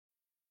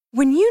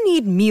When you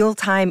need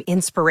mealtime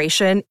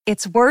inspiration,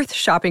 it's worth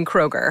shopping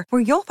Kroger,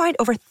 where you'll find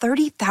over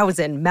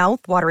 30,000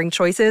 mouth-watering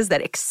choices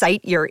that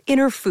excite your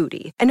inner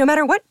foodie. And no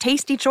matter what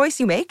tasty choice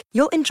you make,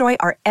 you'll enjoy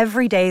our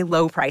everyday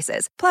low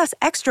prices, plus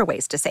extra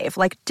ways to save,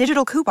 like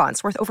digital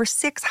coupons worth over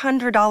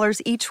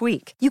 $600 each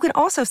week. You can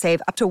also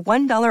save up to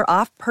 $1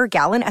 off per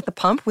gallon at the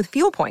pump with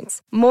fuel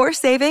points. More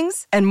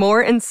savings and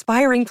more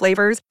inspiring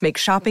flavors make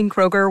shopping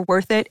Kroger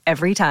worth it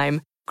every time.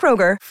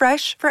 Kroger,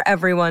 fresh for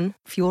everyone.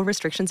 Fuel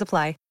restrictions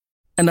apply.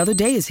 Another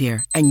day is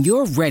here, and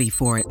you're ready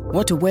for it.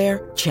 What to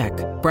wear? Check.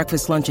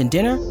 Breakfast, lunch, and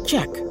dinner?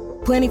 Check.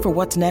 Planning for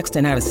what's next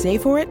and how to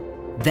save for it?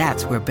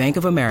 That's where Bank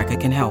of America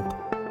can help.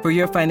 For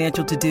your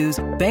financial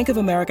to-dos, Bank of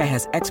America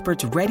has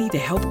experts ready to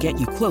help get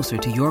you closer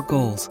to your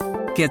goals.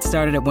 Get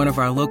started at one of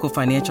our local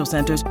financial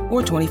centers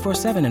or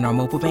 24/7 in our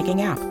mobile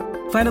banking app.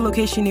 Find a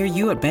location near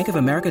you at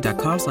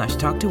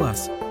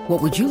bankofamerica.com/talktous.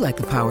 What would you like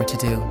the power to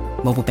do?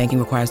 Mobile banking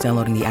requires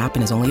downloading the app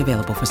and is only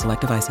available for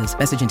select devices.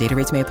 Message and data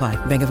rates may apply.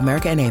 Bank of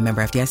America N.A.,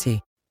 member FDIC.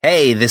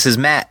 Hey, this is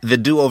Matt, the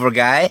Do-Over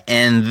Guy,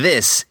 and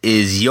this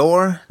is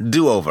Your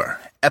Do-Over,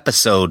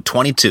 episode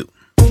 22.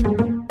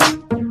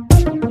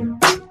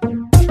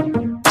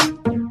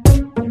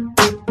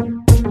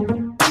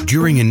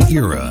 During an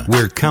era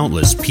where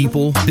countless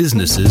people,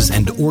 businesses,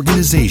 and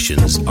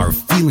organizations are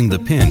feeling the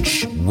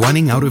pinch,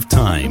 running out of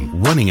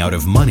time, running out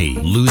of money,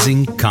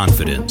 losing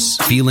confidence,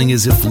 feeling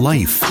as if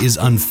life is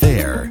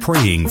unfair,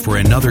 praying for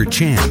another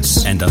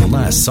chance, and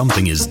unless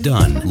something is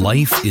done,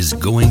 life is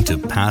going to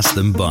pass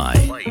them by.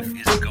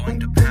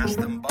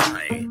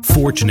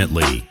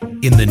 Fortunately,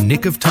 in the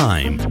nick of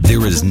time,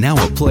 there is now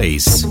a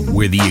place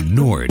where the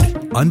ignored,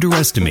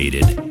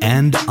 underestimated,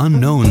 and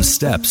unknown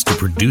steps to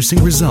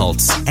producing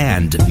results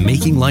and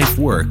making life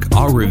work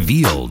are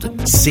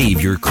revealed.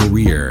 Save your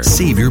career,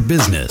 save your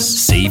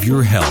business, save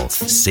your health,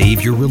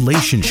 save your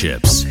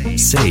relationships,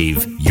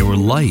 save your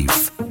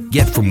life.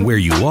 Get from where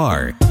you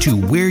are to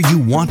where you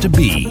want to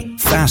be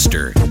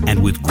faster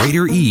and with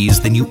greater ease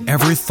than you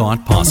ever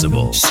thought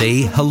possible.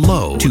 Say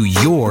hello to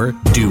your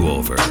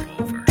do-over.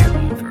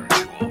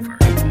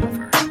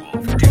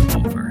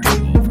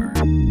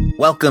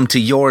 Welcome to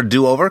Your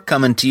Do-Over,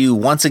 coming to you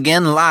once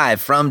again live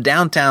from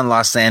downtown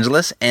Los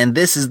Angeles, and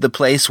this is the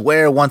place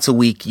where once a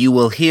week you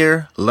will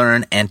hear,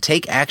 learn, and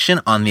take action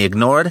on the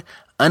ignored,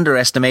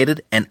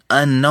 underestimated, and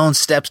unknown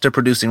steps to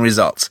producing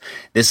results.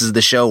 This is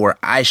the show where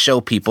I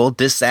show people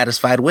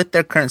dissatisfied with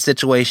their current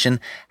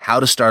situation how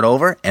to start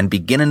over and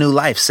begin a new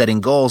life,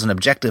 setting goals and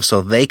objectives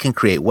so they can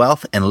create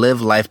wealth and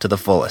live life to the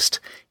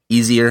fullest.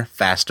 Easier,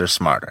 faster,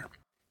 smarter.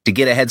 To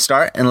get a head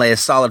start and lay a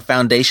solid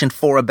foundation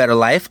for a better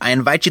life, I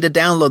invite you to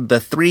download the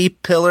 3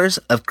 pillars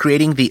of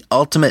creating the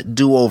ultimate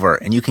do-over,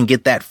 and you can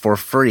get that for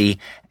free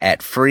at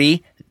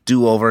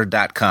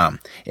freedoover.com.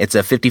 It's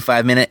a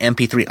 55-minute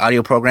MP3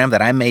 audio program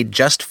that I made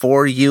just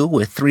for you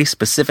with 3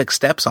 specific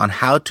steps on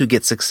how to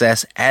get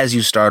success as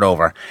you start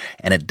over,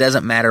 and it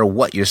doesn't matter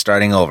what you're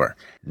starting over.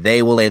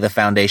 They will lay the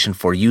foundation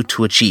for you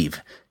to achieve.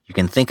 You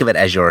can think of it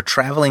as your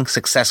traveling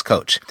success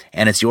coach,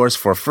 and it's yours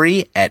for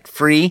free at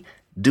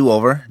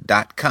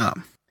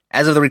freedoover.com.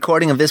 As of the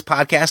recording of this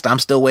podcast, I'm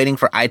still waiting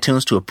for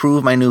iTunes to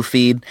approve my new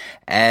feed.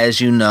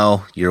 As you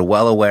know, you're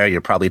well aware,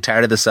 you're probably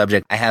tired of the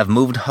subject. I have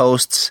moved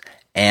hosts,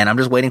 and I'm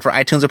just waiting for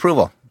iTunes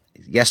approval.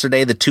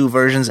 Yesterday, the 2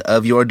 versions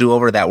of Your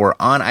Do-Over that were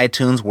on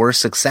iTunes were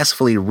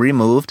successfully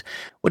removed,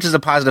 which is a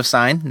positive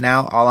sign.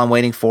 Now, all I'm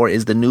waiting for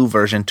is the new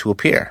version to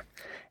appear.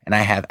 And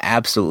I have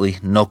absolutely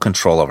no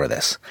control over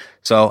this.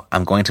 So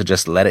I'm going to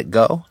just let it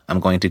go.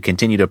 I'm going to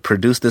continue to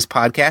produce this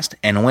podcast,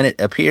 and when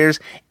it appears,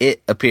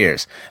 it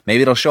appears.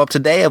 Maybe it'll show up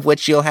today, of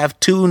which you'll have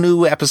 2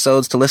 new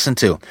episodes to listen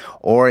to,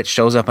 or it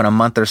shows up in a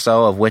month or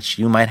so, of which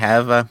you might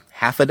have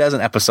half a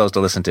dozen episodes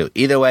to listen to.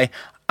 Either way,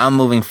 I'm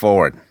moving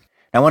forward.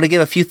 I want to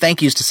give a few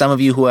thank yous to some of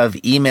you who have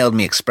emailed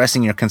me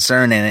expressing your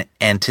concern and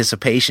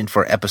anticipation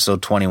for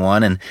episode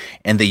 21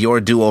 and the Your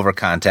Do-Over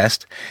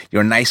contest.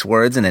 Your nice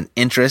words and an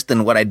interest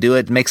in what I do,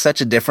 it makes such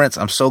a difference.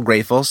 I'm so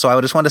grateful. So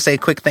I just want to say a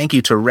quick thank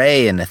you to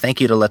Ray, and a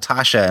thank you to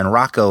Latasha and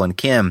Rocco and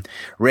Kim,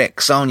 Rick,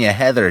 Sonia,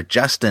 Heather,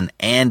 Justin,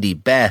 Andy,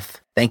 Beth.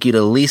 Thank you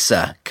to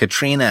Lisa,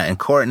 Katrina, and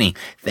Courtney.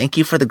 Thank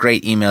you for the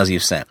great emails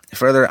you've sent.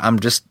 Further, I'm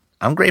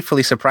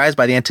gratefully surprised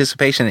by the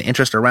anticipation and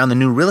interest around the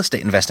new real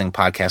estate investing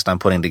podcast I'm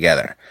putting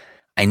together.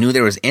 I knew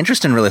there was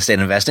interest in real estate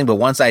investing, but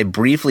once I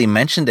briefly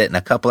mentioned it in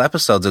a couple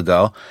episodes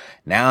ago,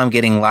 now I'm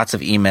getting lots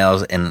of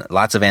emails and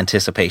lots of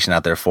anticipation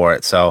out there for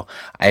it. So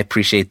I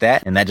appreciate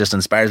that, and that just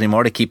inspires me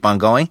more to keep on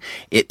going.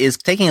 It is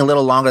taking a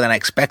little longer than I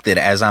expected,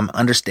 as I'm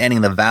understanding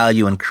the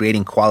value in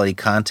creating quality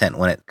content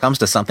when it comes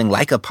to something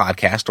like a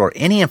podcast or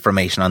any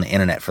information on the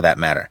internet for that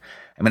matter.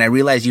 I mean, I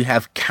realize you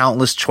have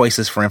countless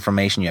choices for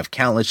information. You have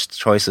countless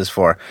choices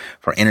for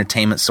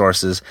entertainment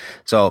sources.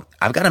 So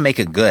I've got to make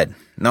it good.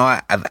 No,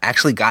 I've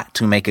actually got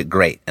to make it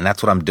great. And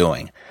that's what I'm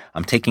doing.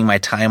 I'm taking my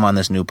time on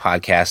this new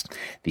podcast,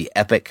 the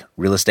Epic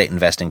Real Estate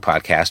Investing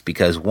Podcast,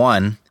 because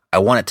 1, I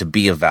want it to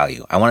be of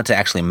value. I want it to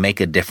actually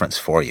make a difference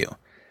for you.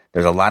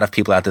 There's a lot of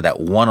people out there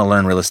that want to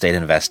learn real estate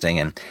investing,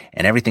 and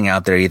everything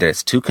out there, either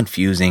it's too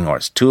confusing or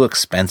it's too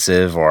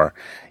expensive, or,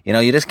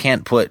 you just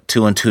can't put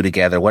two and two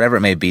together, whatever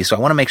it may be. So I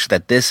want to make sure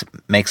that this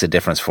makes a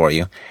difference for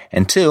you.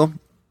 And two,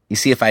 you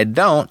see, if I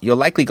don't, you'll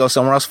likely go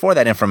somewhere else for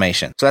that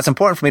information. So that's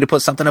important for me to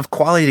put something of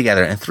quality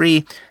together. And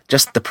three,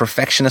 just the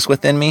perfectionist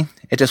within me,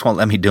 it just won't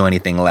let me do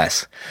anything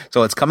less.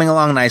 So it's coming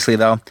along nicely,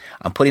 though.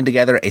 I'm putting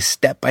together a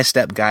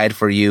step-by-step guide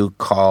for you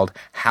called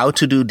How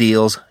to Do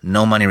Deals,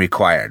 No Money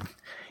Required.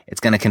 It's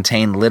going to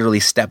contain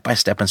literally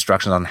step-by-step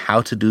instructions on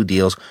how to do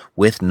deals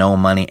with no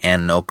money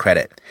and no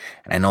credit.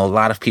 And I know a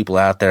lot of people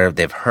out there,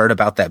 they've heard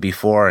about that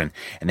before, and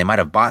they might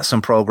have bought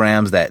some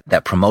programs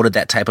that promoted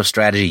that type of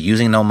strategy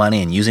using no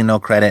money and using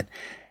no credit.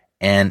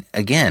 And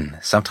again,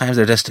 sometimes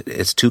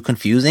it's too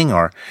confusing,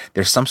 or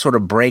there's some sort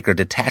of break or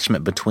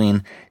detachment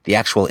between the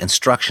actual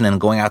instruction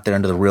and going out there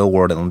into the real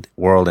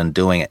world and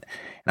doing it.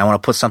 And I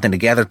want to put something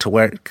together to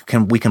where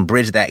we can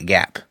bridge that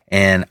gap.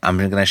 And I'm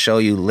going to show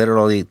you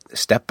literally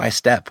step by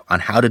step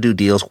on how to do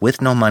deals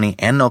with no money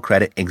and no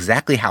credit,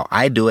 exactly how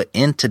I do it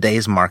in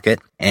today's market.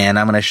 And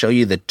I'm going to show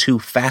you the 2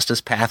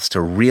 fastest paths to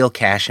real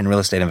cash in real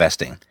estate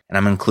investing. And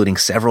I'm including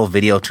several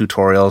video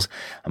tutorials.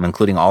 I'm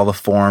including all the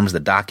forms, the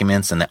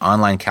documents, and the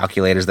online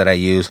calculators that I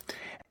use.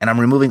 And I'm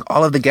removing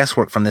all of the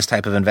guesswork from this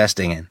type of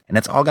investing. And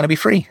it's all going to be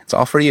free. It's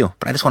all for you.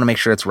 But I just want to make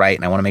sure it's right.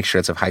 And I want to make sure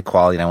it's of high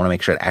quality. And I want to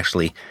make sure it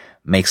actually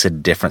makes a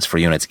difference for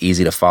you, and it's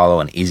easy to follow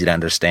and easy to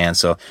understand.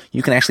 So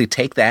you can actually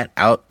take that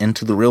out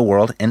into the real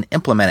world and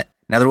implement it.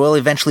 Now, there will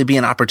eventually be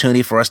an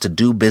opportunity for us to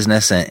do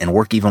business and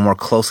work even more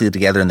closely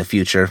together in the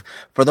future.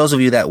 For those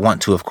of you that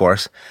want to, of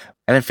course.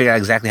 I haven't figured out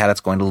exactly how that's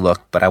going to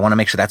look, but I want to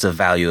make sure that's of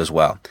value as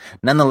well.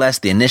 Nonetheless,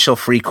 the initial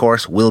free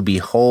course will be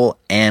whole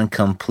and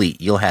complete.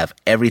 You'll have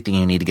everything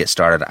you need to get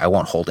started. I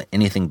won't hold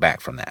anything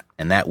back from that,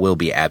 and that will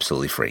be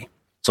absolutely free.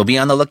 So be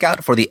on the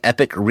lookout for the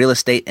Epic Real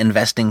Estate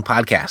Investing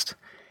Podcast.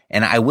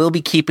 And I will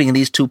be keeping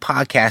these 2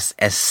 podcasts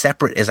as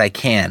separate as I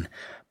can.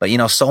 But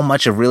so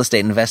much of real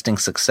estate investing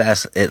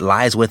success, it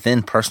lies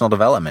within personal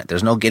development.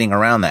 There's no getting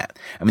around that.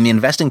 I mean, the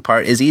investing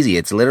part is easy.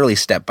 It's literally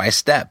step by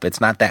step. It's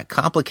not that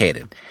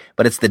complicated.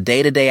 But it's the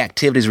day-to-day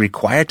activities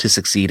required to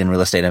succeed in real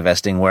estate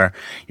investing where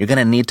you're going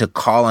to need to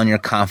call on your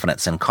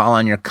confidence and call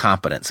on your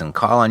competence and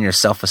call on your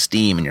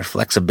self-esteem and your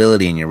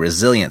flexibility and your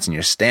resilience and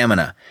your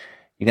stamina.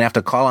 You're going to have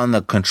to call on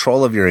the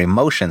control of your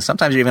emotions.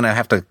 Sometimes you're even going to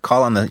have to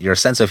call on your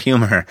sense of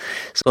humor.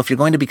 So if you're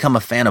going to become a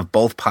fan of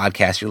both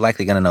podcasts, you're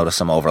likely going to notice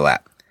some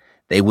overlap.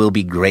 They will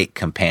be great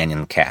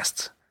companion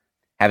casts.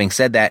 Having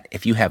said that,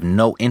 if you have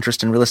no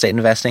interest in real estate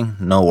investing,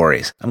 no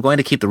worries. I'm going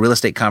to keep the real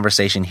estate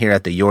conversation here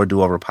at the Your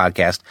Do-Over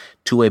podcast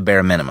to a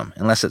bare minimum,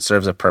 unless it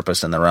serves a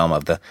purpose in the realm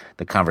of the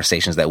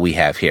conversations that we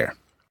have here.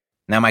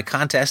 Now, my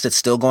contest, it's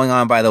still going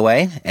on, by the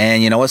way.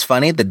 And you know what's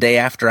funny? The day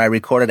after I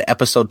recorded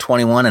episode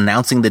 21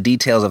 announcing the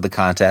details of the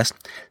contest,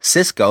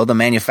 Cisco, the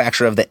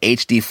manufacturer of the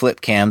HD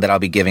Flip Cam that I'll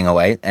be giving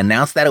away,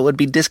 announced that it would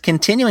be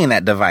discontinuing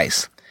that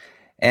device.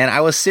 And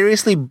I was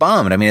seriously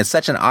bummed. I mean, it's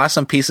such an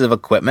awesome piece of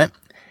equipment.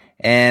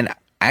 And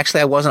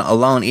actually, I wasn't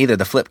alone either.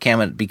 The Flip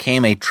Cam, it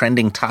became a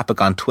trending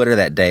topic on Twitter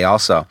that day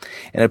also.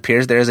 It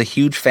appears there is a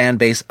huge fan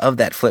base of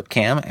that Flip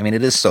Cam. I mean,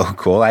 it is so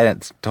cool.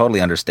 It's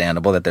totally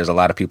understandable that there's a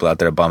lot of people out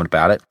there bummed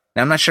about it.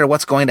 Now, I'm not sure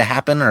what's going to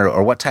happen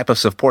or what type of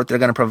support they're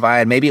going to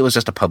provide. Maybe it was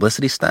just a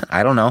publicity stunt.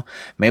 I don't know.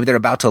 Maybe they're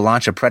about to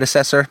launch a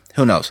predecessor.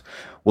 Who knows?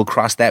 We'll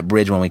cross that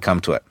bridge when we come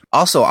to it.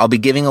 Also, I'll be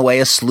giving away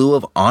a slew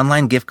of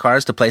online gift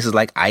cards to places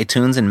like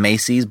iTunes and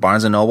Macy's,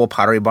 Barnes & Noble,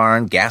 Pottery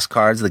Barn, Gas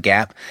Cards, The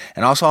Gap.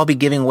 And also, I'll be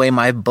giving away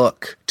my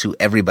book to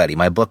everybody,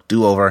 my book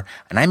Do-Over.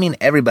 And I mean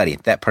everybody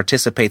that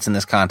participates in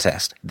this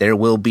contest. There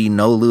will be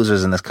no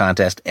losers in this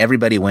contest.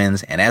 Everybody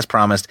wins. And as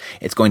promised,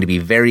 it's going to be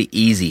very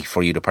easy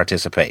for you to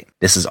participate.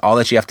 This is all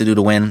that you have to do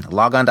to win.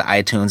 Log on to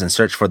iTunes and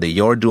search for the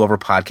Your Do-Over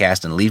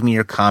podcast and leave me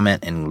your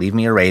comment and leave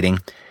me a rating.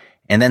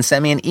 And then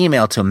send me an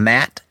email to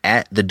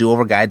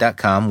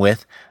matt@thedooverguy.com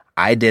with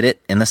I did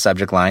it in the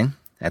subject line.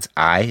 That's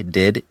I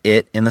did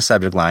it in the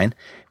subject line.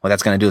 What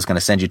that's going to do is going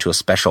to send you to a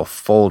special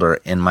folder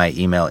in my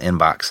email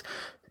inbox.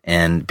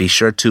 And be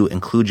sure to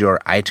include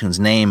your iTunes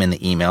name in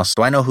the email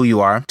so I know who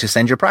you are to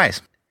send your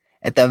prize.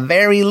 At the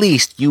very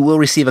least, you will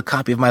receive a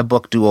copy of my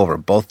book, Do-Over,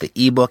 both the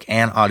ebook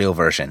and audio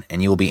version.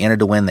 And you will be entered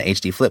to win the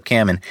HD Flip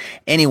Cam and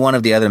any one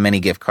of the other many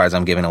gift cards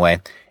I'm giving away.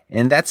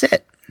 And that's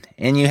it.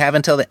 And you have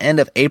until the end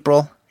of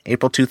April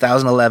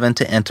 2011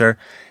 to enter.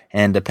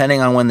 And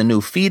depending on when the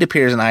new feed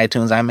appears in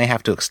iTunes, I may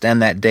have to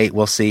extend that date.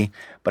 We'll see.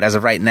 But as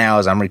of right now,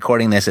 as I'm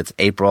recording this, it's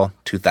April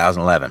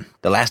 2011.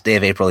 The last day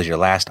of April is your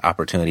last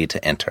opportunity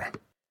to enter.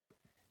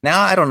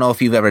 Now, I don't know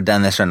if you've ever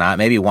done this or not.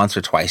 Maybe once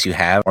or twice you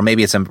have, or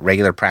maybe it's a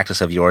regular practice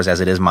of yours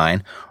as it is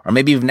mine, or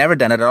maybe you've never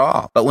done it at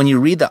all. But when you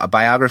read the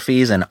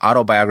biographies and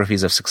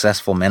autobiographies of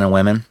successful men and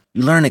women,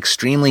 you learn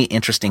extremely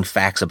interesting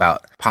facts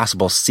about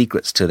possible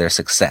secrets to their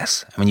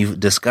success. I mean, you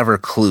discover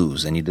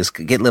clues and you just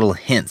get little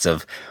hints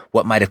of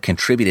what might have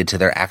contributed to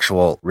their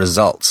actual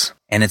results.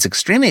 And it's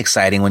extremely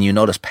exciting when you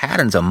notice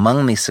patterns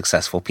among these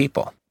successful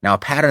people. Now, a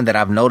pattern that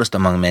I've noticed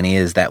among many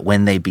is that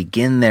when they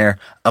begin their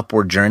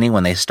upward journey,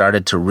 when they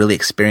started to really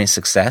experience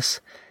success,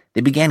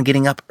 They began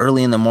getting up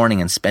early in the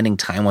morning and spending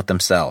time with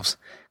themselves,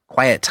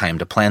 quiet time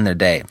to plan their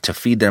day, to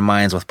feed their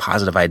minds with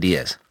positive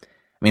ideas.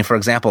 I mean, for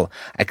example,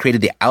 I created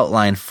the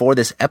outline for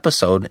this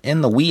episode in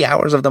the wee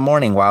hours of the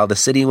morning while the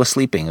city was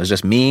sleeping. It was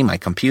just me, my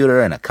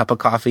computer, and a cup of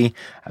coffee.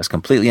 I was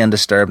completely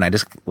undisturbed, and I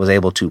just was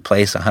able to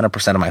place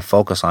 100% of my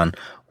focus on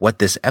what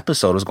this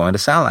episode was going to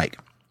sound like.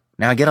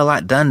 Now, I get a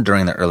lot done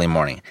during the early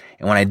morning,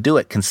 and when I do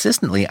it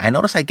consistently, I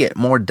notice I get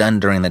more done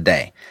during the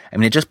day. I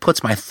mean, it just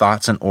puts my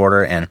thoughts in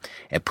order, and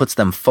it puts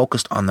them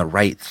focused on the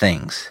right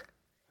things.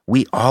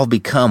 We all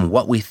become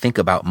what we think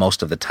about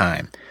most of the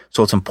time.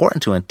 So it's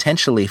important to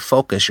intentionally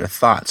focus your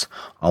thoughts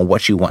on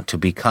what you want to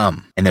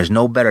become. And there's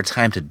no better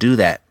time to do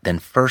that than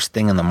first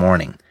thing in the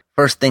morning.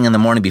 First thing in the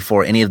morning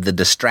before any of the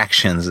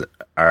distractions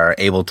are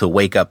able to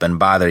wake up and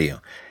bother you.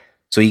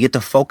 So you get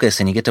to focus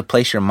and you get to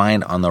place your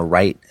mind on the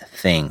right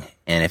thing.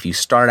 And if you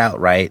start out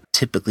right,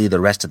 typically the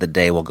rest of the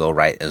day will go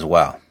right as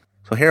well.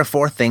 So here are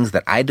 4 things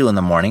that I do in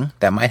the morning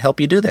that might help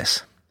you do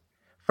this.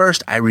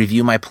 First, I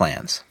review my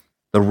plans,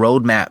 the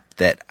roadmap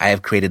that I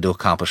have created to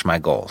accomplish my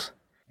goals.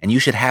 And you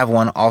should have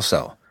one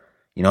also.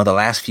 You know, the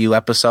last few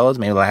episodes,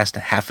 maybe the last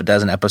half a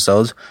dozen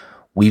episodes,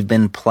 we've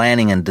been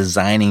planning and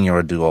designing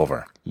your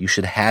do-over. You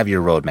should have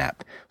your roadmap.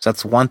 So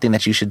that's one thing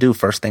that you should do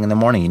first thing in the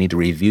morning. You need to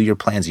review your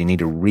plans. You need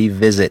to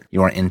revisit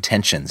your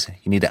intentions.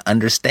 You need to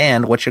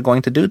understand what you're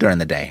going to do during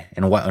the day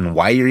and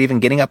why you're even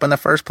getting up in the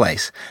first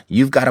place.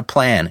 You've got a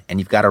plan and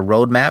you've got a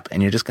roadmap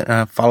and you're just going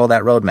to follow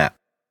that roadmap.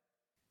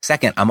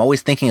 Second, I'm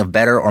always thinking of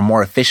better or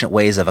more efficient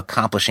ways of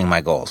accomplishing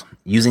my goals.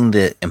 Using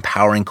the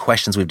empowering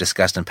questions we've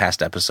discussed in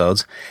past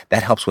episodes,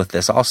 that helps with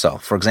this also.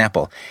 For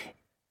example,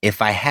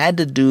 if I had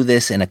to do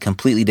this in a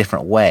completely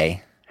different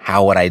way,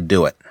 how would I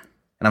do it?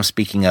 And I'm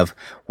speaking of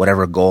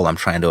whatever goal I'm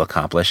trying to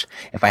accomplish.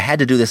 If I had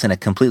to do this in a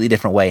completely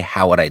different way,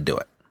 how would I do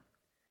it?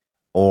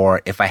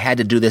 Or if I had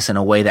to do this in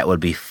a way that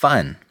would be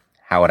fun,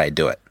 how would I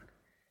do it?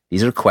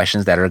 These are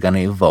questions that are going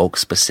to evoke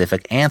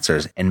specific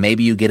answers. And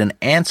maybe you get an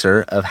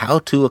answer of how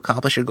to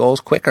accomplish your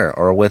goals quicker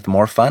or with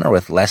more fun or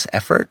with less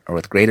effort or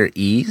with greater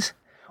ease.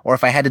 Or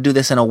if I had to do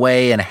this in a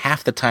way in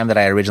half the time that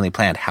I originally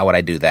planned, how would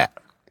I do that?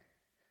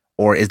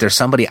 Or is there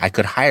somebody I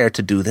could hire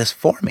to do this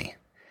for me?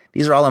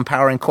 These are all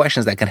empowering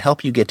questions that can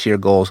help you get to your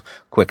goals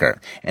quicker.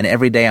 And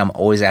every day I'm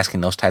always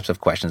asking those types of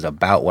questions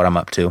about what I'm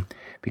up to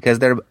because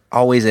there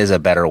always is a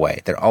better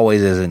way. There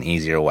always is an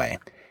easier way.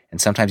 And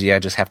sometimes you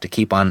just have to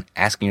keep on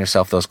asking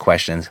yourself those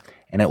questions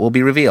and it will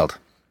be revealed.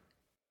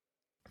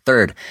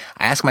 Third,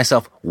 I ask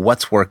myself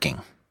what's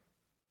working.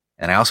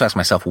 And I also ask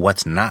myself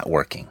what's not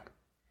working.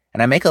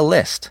 And I make a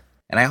list.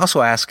 And I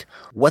also ask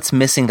what's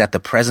missing that the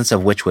presence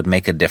of which would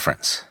make a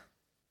difference.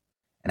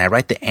 And I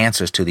write the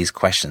answers to these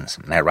questions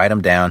and I write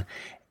them down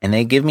and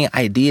they give me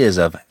ideas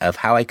of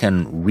how I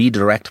can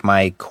redirect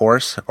my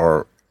course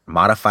or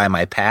modify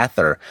my path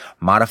or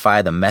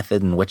modify the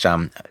method in which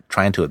I'm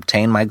trying to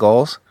obtain my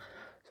goals.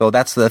 So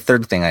that's the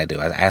third thing I do.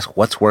 I ask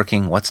what's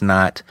working, what's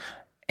not,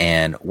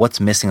 and what's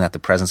missing that the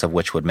presence of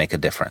which would make a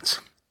difference.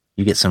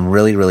 You get some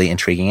really, really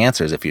intriguing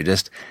answers. If you're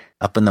just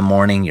up in the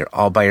morning, you're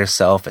all by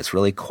yourself, it's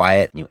really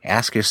quiet, you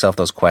ask yourself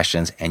those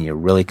questions and you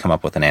really come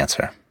up with an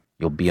answer.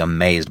 You'll be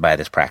amazed by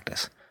this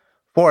practice.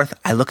 Fourth,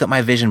 I look at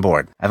my vision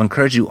board. I've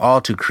encouraged you all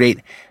to create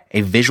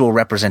a visual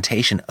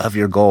representation of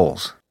your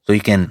goals so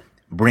you can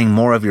bring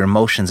more of your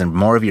emotions and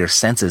more of your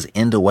senses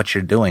into what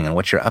you're doing and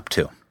what you're up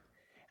to.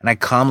 And I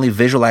calmly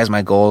visualize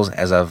my goals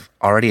as I've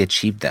already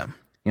achieved them.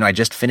 You know, I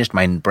just finished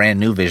my brand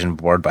new vision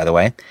board, by the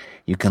way.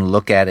 You can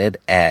look at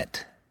it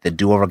at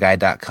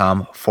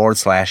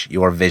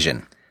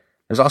thedooverguy.com/yourvision.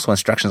 There's also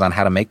instructions on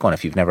how to make one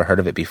if you've never heard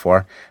of it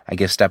before. I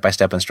give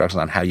step-by-step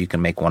instructions on how you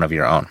can make one of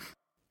your own.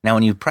 Now,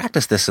 when you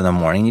practice this in the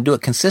morning, you do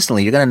it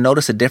consistently, you're going to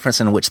notice a difference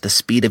in which the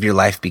speed of your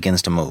life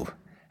begins to move.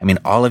 I mean,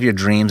 all of your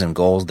dreams and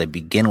goals, they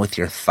begin with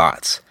your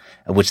thoughts,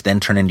 which then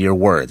turn into your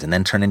words, and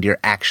then turn into your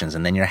actions,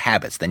 and then your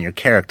habits, then your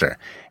character,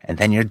 and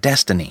then your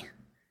destiny.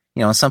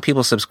 You know, some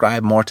people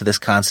subscribe more to this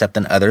concept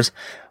than others,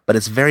 but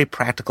it's very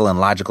practical and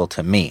logical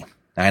to me.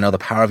 Now, I know the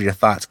power of your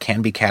thoughts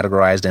can be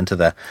categorized into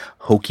the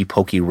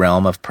hokey-pokey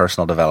realm of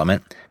personal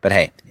development, but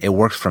hey, it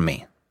works for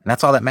me, and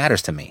that's all that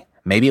matters to me.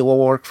 Maybe it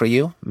will work for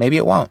you, maybe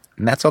it won't,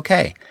 and that's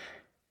okay.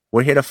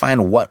 We're here to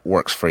find what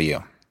works for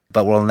you,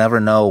 but we'll never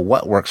know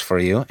what works for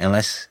you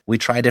unless we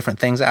try different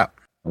things out.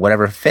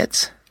 Whatever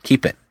fits,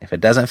 keep it. If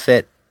it doesn't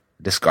fit,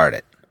 discard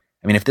it.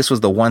 I mean, if this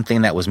was the one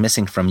thing that was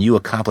missing from you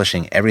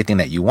accomplishing everything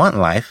that you want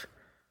in life,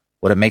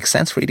 would it make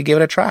sense for you to give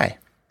it a try? I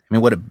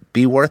mean, would it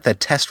be worth a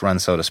test run,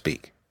 so to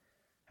speak?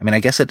 I mean, I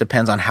guess it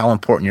depends on how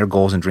important your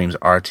goals and dreams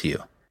are to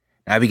you.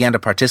 Now, I began to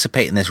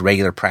participate in this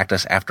regular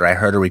practice after I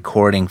heard a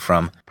recording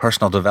from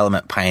personal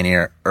development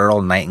pioneer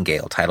Earl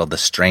Nightingale titled The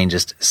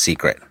Strangest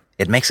Secret.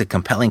 It makes a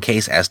compelling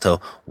case as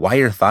to why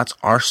your thoughts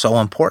are so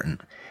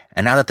important.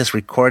 And now that this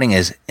recording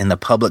is in the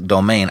public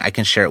domain, I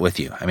can share it with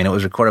you. I mean, it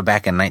was recorded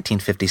back in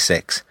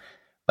 1956,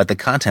 but the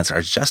contents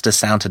are just as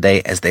sound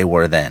today as they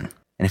were then.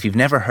 And if you've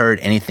never heard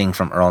anything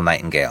from Earl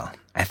Nightingale,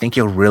 I think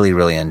you'll really,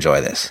 really enjoy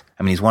this.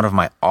 I mean, he's one of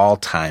my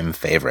all-time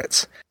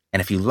favorites.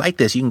 And if you like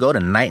this, you can go to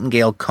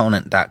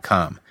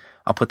nightingaleconant.com.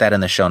 I'll put that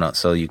in the show notes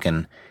so you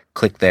can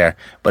click there.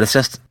 But it's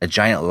just a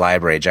giant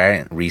library, a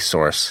giant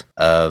resource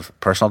of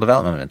personal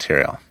development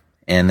material.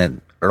 And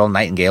then Earl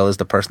Nightingale is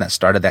the person that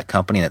started that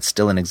company and it's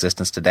still in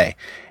existence today.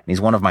 And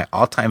he's one of my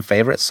all-time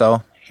favorites,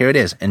 so here it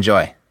is.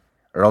 Enjoy.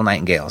 Earl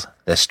Nightingale's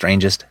The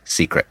Strangest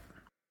Secret.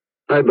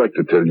 I'd like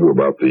to tell you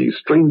about the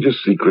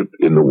strangest secret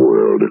in the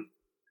world.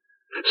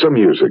 Some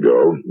years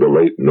ago, the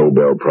late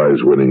Nobel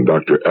Prize-winning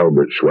Dr.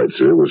 Albert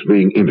Schweitzer was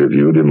being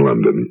interviewed in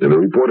London, and a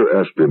reporter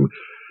asked him,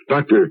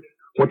 "Doctor,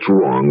 what's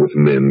wrong with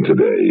men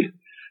today?"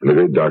 And the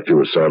great doctor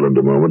was silent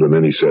a moment, and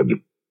then he said,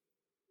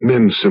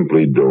 "Men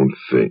simply don't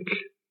think."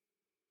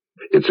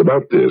 It's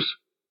about this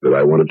that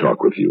I want to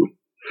talk with you.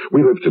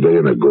 We live today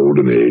in a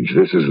golden age.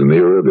 This is an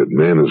era that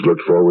man has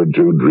looked forward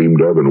to,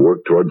 dreamed of, and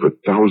worked toward for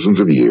thousands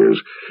of years.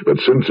 But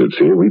since it's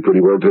here, we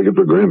pretty well take it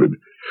for granted.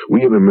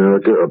 We in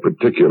America are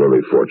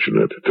particularly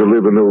fortunate to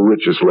live in the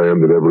richest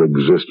land that ever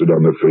existed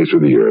on the face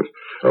of the earth,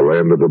 a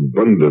land of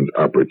abundant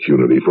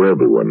opportunity for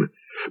everyone.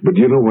 But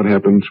do you know what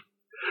happens?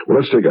 Well,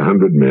 let's take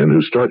 100 men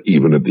who start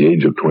even at the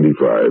age of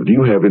 25. Do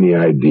you have any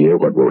idea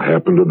what will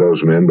happen to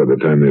those men by the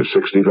time they're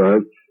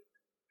 65?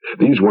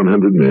 These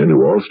 100 men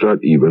who all start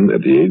even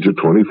at the age of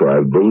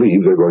 25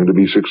 believe they're going to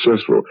be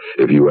successful.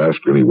 If you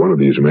asked any one of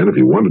these men if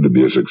he wanted to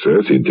be a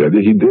success, he'd tell you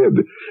he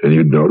did. And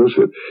you'd notice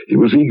that he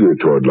was eager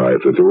toward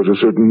life, that there was a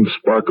certain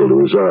sparkle to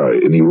his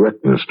eye, an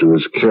erectness to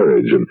his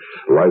carriage, and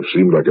life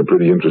seemed like a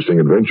pretty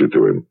interesting adventure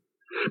to him.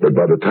 But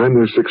by the time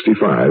they're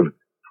 65,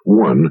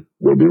 1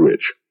 will be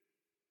rich.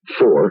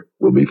 4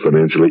 will be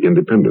financially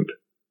independent.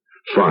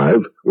 5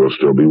 will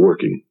still be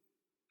working.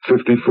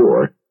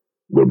 54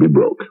 will be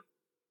broke.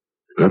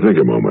 Now think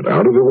a moment.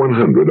 Out of the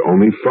 100,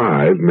 only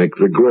 5 make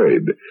the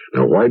grade.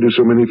 Now why do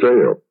so many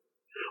fail?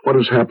 What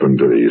has happened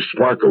to the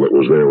sparkle that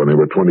was there when they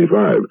were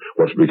 25?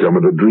 What's become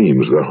of the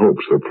dreams, the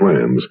hopes, the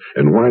plans?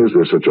 And why is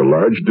there such a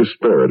large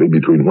disparity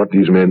between what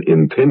these men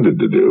intended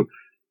to do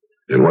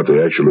and what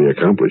they actually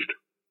accomplished?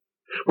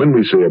 When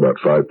we say about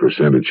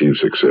 5% achieve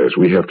success,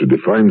 we have to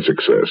define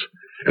success.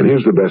 And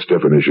here's the best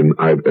definition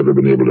I've ever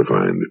been able to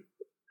find.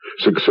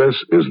 Success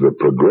is the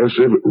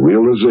progressive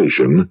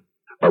realization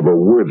of a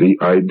worthy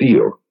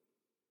ideal.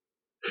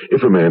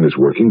 If a man is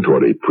working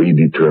toward a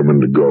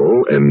predetermined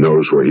goal and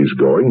knows where he's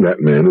going, that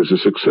man is a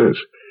success.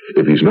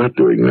 If he's not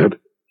doing that,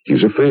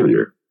 he's a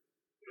failure.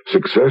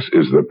 Success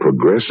is the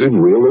progressive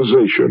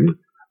realization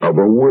of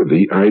a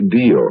worthy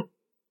ideal.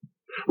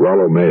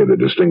 Rollo May, the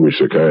distinguished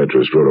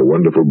psychiatrist, wrote a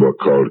wonderful book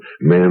called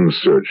Man's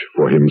Search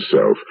for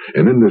Himself.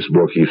 And in this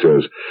book he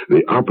says,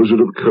 the opposite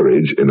of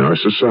courage in our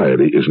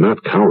society is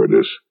not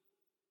cowardice.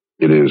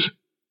 It is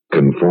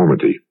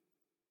conformity.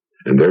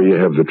 And there you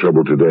have the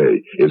trouble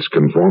today. It's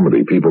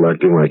conformity, people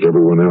acting like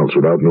everyone else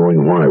without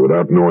knowing why,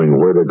 without knowing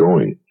where they're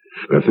going.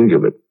 Now think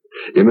of it.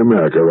 In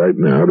America right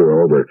now, there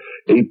are over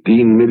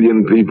 18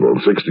 million people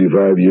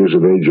 65 years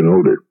of age and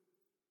older.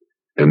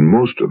 And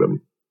most of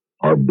them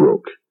are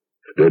broke.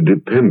 They're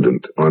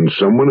dependent on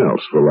someone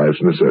else for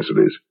life's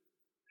necessities.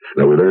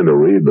 Now, we learn to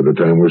read by the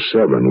time we're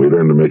 7. We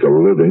learn to make a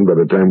living by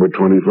the time we're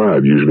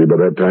 25. Usually by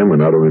that time, we're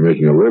not only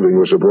making a living,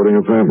 we're supporting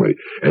a family.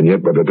 And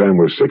yet, by the time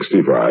we're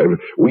 65,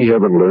 we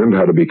haven't learned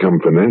how to become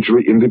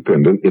financially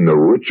independent in the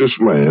richest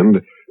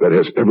land that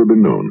has ever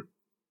been known.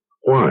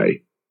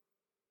 Why?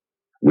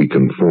 We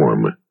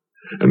conform.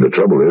 And the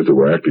trouble is that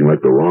we're acting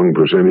like the wrong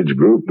percentage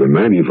group, the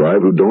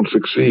 95 who don't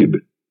succeed.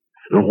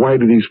 Now, why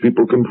do these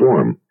people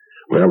conform?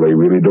 Well, they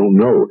really don't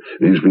know.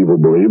 These people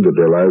believe that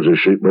their lives are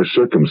shaped by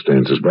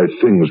circumstances, by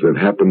things that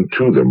happen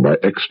to them, by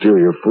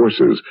exterior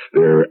forces.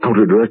 They're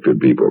outer-directed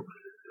people.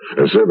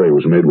 A survey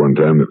was made one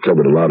time that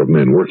covered a lot of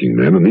men, working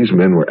men, and these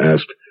men were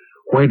asked,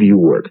 why do you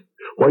work?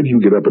 Why do you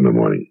get up in the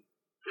morning?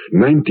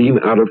 19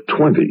 out of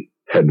 20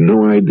 had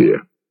no idea.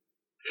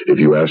 If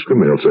you ask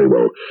them, they'll say,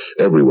 well,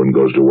 everyone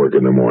goes to work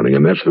in the morning,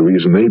 and that's the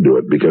reason they do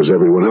it, because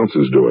everyone else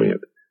is doing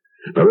it.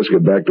 Now let's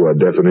get back to our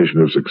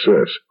definition of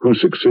success. Who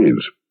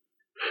succeeds?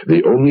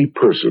 The only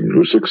person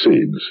who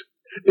succeeds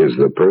is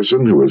the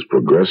person who is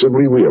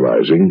progressively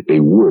realizing a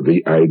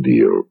worthy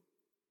ideal.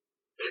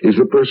 He's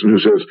the person who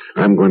says,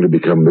 I'm going to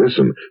become this,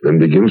 and then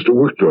begins to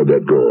work toward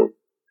that goal.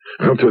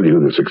 I'll tell you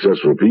who the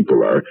successful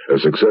people are. A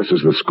success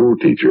is the school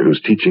teacher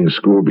who's teaching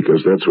school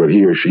because that's what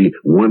he or she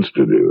wants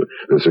to do.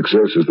 The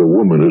success is the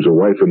woman who's a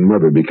wife and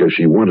mother because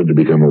she wanted to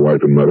become a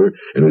wife and mother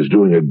and is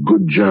doing a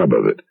good job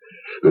of it.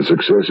 The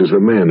success is the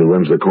man who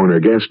runs the corner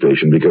gas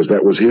station because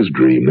that was his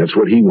dream. That's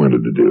what he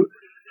wanted to do.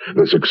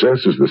 The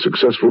success is the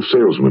successful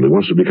salesman who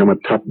wants to become a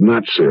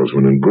top-notch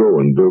salesman and grow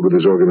and build with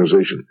his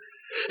organization.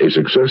 A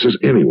success is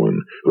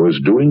anyone who is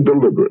doing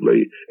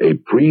deliberately a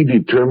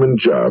predetermined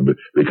job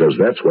because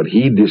that's what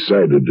he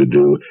decided to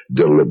do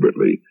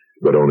deliberately.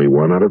 But only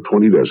 1 out of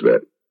 20 does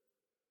that.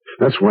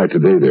 That's why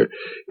today there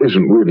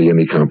isn't really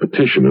any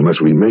competition unless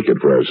we make it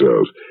for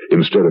ourselves.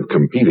 Instead of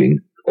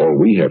competing, all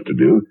we have to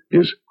do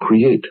is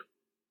create.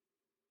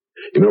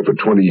 You know, for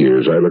 20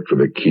 years, I looked for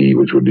the key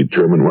which would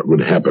determine what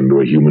would happen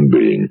to a human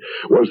being.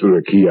 Was there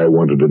a key I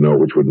wanted to know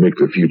which would make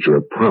the future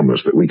a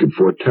promise that we could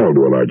foretell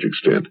to a large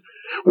extent?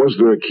 Was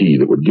there a key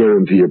that would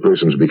guarantee a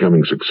person's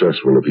becoming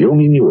successful if he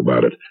only knew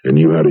about it and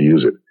knew how to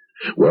use it?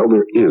 Well,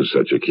 there is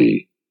such a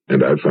key,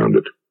 and I've found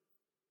it.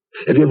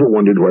 Have you ever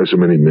wondered why so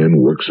many men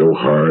work so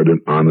hard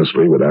and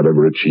honestly without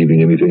ever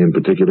achieving anything in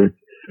particular,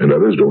 and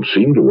others don't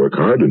seem to work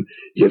hard and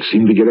yet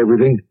seem to get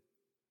everything?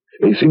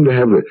 They seem to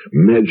have the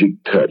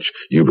magic touch.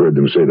 You've heard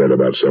them say that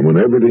about someone.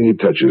 Everything he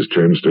touches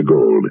turns to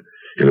gold.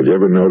 And have you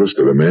ever noticed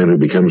that a man who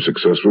becomes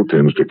successful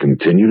tends to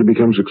continue to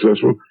become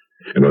successful?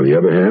 And on the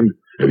other hand,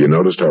 have you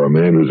noticed how a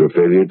man who's a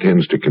failure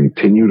tends to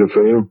continue to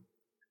fail?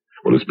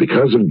 Well, it's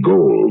because of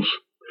goals.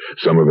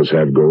 Some of us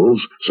have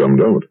goals, some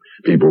don't.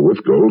 People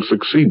with goals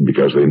succeed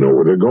because they know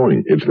where they're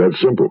going. It's that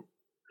simple.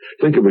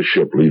 Think of a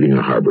ship leaving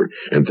a harbor,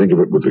 and think of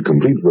it with the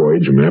complete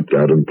voyage mapped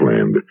out and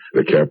planned.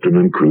 The captain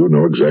and crew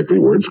know exactly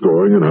where it's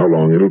going and how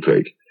long it'll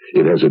take.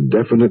 It has a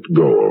definite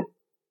goal.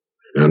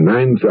 Now,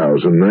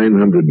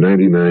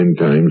 9,999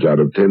 times out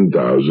of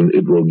 10,000,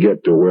 it will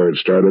get to where it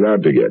started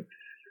out to get.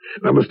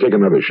 Now, let's take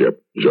another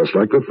ship, just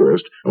like the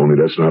first, only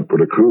let's not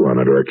put a crew on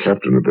it or a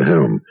captain at the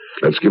helm.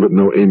 Let's give it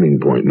no aiming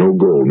point, no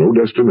goal, no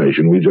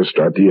destination. We just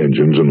start the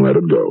engines and let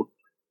it go.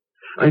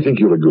 I think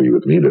you'll agree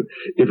with me that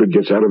if it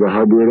gets out of the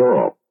harbor at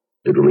all,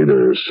 it will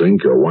either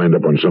sink or wind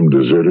up on some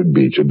deserted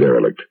beach, a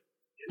derelict.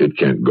 It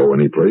can't go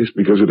anyplace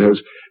because it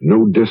has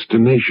no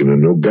destination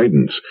and no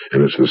guidance,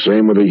 and it's the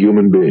same with a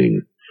human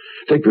being.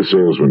 Take the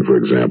salesman, for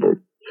example.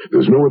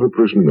 There's no other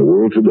person in the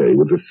world today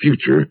with the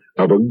future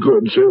of a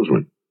good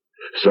salesman.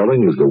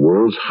 Selling is the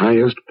world's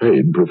highest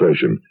paid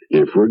profession,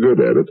 if we're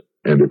good at it,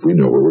 and if we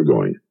know where we're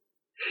going.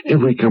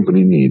 Every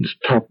company needs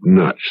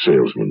top-notch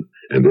salesmen,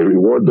 and they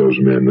reward those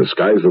men. The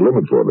sky's the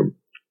limit for them.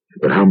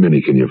 But how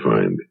many can you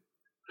find?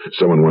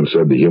 Someone once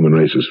said the human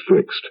race is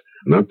fixed,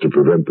 not to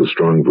prevent the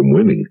strong from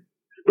winning,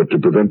 but to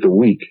prevent the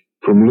weak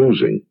from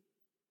losing.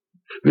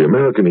 The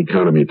American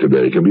economy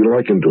today can be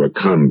likened to a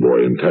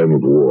convoy in time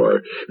of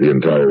war. The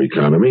entire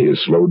economy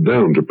is slowed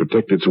down to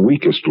protect its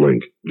weakest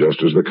link,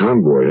 just as the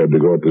convoy had to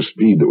go at the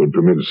speed that would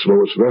permit its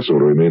slowest vessel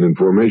to remain in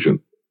formation.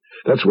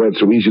 That's why it's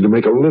so easy to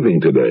make a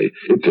living today.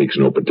 It takes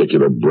no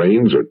particular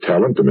brains or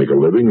talent to make a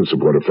living and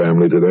support a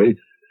family today.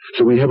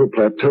 So we have a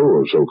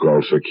plateau of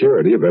so-called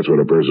security, if that's what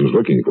a person's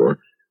looking for.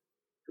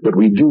 But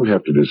we do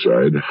have to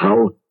decide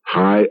how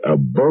high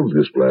above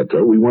this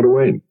plateau we want to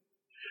aim.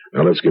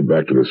 Now let's get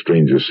back to the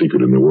strangest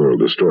secret in the world,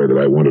 the story that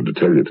I wanted to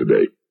tell you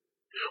today.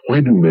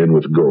 Why do men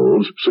with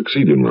goals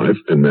succeed in life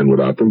and men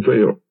without them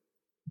fail?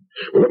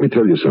 Well, let me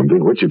tell you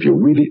something which, if you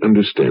really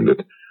understand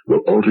it,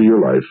 will alter your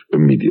life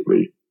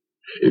immediately.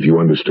 If you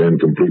understand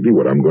completely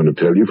what I'm going to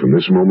tell you from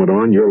this moment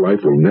on, your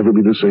life will never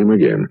be the same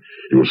again.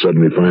 You will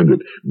suddenly find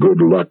that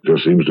good luck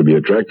just seems to be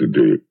attracted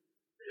to you.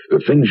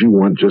 The things you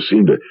want just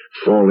seem to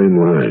fall in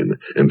line,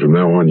 and from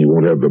now on you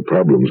won't have the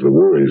problems, the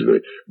worries,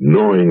 the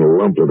gnawing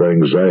lump of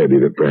anxiety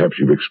that perhaps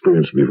you've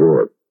experienced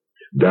before.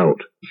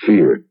 Doubt,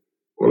 fear,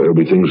 well, they'll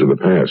be things of the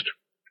past.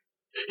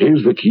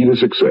 Here's the key to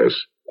success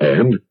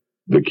and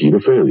the key to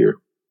failure.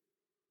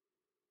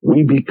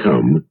 We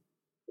become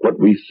what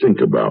we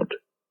think about.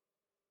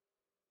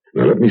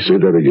 Now let me say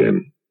that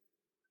again.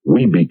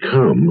 We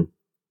become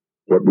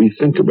what we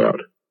think about.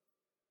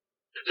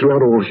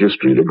 Throughout all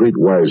history, the great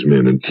wise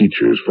men and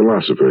teachers,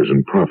 philosophers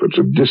and prophets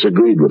have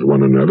disagreed with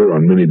one another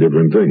on many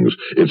different things.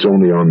 It's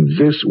only on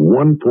this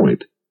one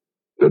point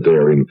that they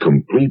are in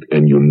complete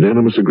and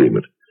unanimous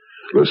agreement.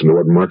 Listen to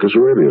what Marcus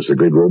Aurelius, the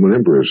great Roman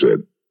emperor, said.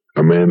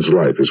 A man's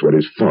life is what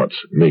his thoughts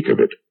make of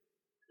it.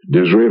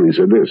 Disraeli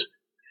said this,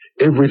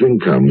 everything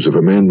comes if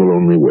a man will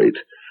only wait.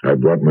 I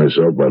brought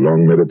myself by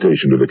long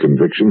meditation to the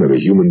conviction that a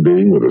human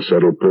being with a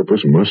settled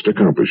purpose must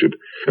accomplish it,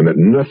 and that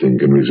nothing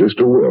can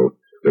resist a will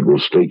that will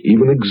stake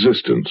even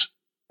existence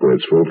for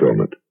its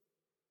fulfillment.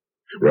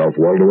 Ralph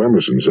Waldo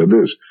Emerson said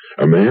this,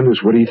 a man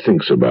is what he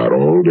thinks about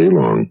all day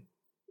long.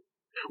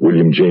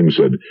 William James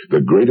said,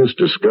 the greatest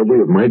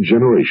discovery of my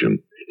generation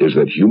is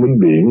that human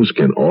beings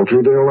can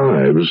alter their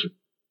lives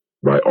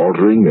by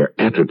altering their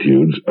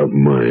attitudes of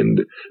mind.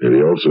 And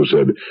he also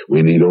said,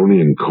 we need only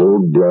in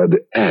cold blood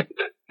act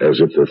as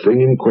if the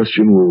thing in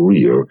question were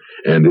real,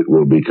 and it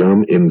will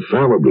become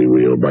infallibly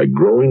real by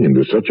growing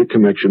into such a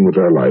connection with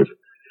our life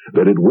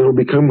that it will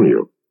become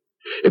real.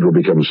 It will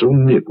become so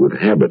knit with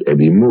habit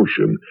and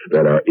emotion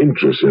that our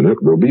interests in it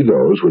will be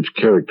those which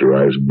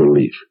characterize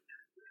belief.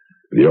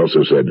 And he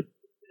also said,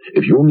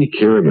 if you only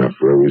care enough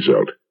for a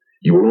result,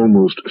 you will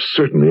almost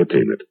certainly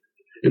attain it.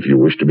 If you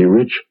wish to be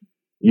rich,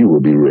 you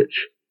will be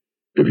rich.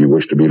 If you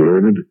wish to be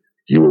learned,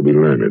 you will be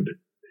learned.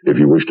 If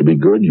you wish to be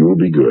good, you will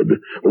be good.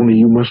 Only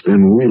you must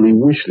then really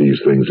wish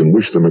these things and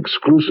wish them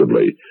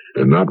exclusively,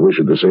 and not wish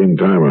at the same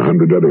time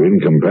 100 other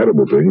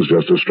incompatible things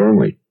just as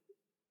strongly.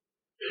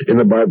 In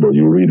the Bible,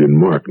 you read in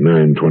Mark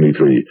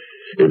 9:23,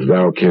 if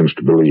thou canst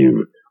believe,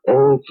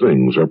 all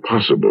things are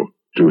possible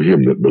to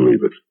him that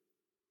believeth.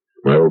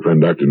 My old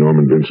friend Dr.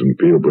 Norman Vincent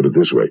Peale put it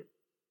this way,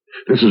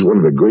 this is one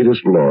of the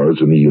greatest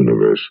laws in the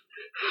universe.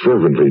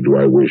 Fervently do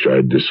I wish I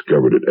had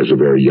discovered it as a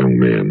very young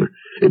man.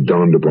 It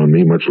dawned upon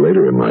me much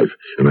later in life,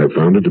 and I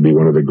found it to be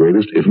one of the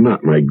greatest, if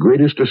not my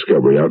greatest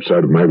discovery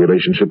outside of my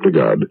relationship to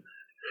God.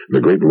 The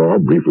great law,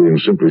 briefly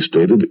and simply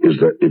stated, is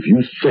that if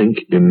you think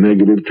in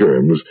negative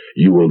terms,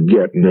 you will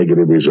get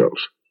negative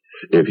results.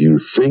 If you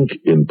think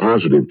in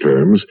positive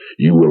terms,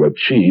 you will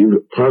achieve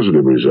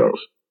positive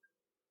results.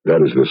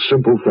 That is the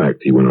simple fact,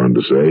 he went on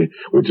to say,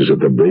 which is at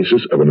the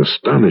basis of an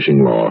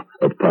astonishing law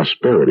of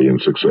prosperity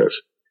and success.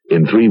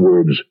 In 3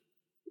 words,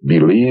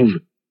 believe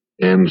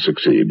and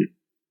succeed.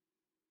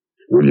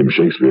 William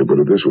Shakespeare put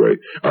it this way: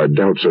 our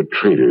doubts are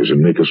traitors and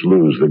make us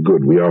lose the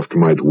good we oft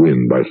might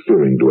win by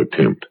fearing to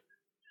attempt.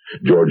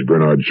 George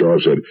Bernard Shaw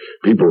said,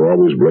 people are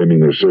always blaming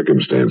their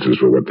circumstances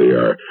for what they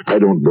are. I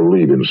don't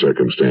believe in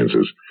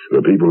circumstances.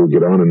 The people who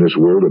get on in this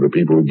world are the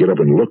people who get up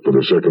and look for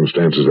the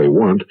circumstances they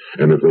want,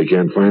 and if they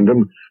can't find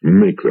them,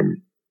 make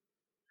them.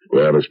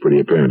 Well, it's pretty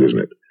apparent, isn't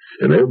it?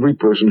 And every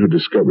person who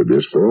discovered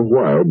this for a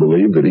while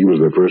believed that he was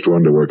the first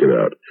one to work it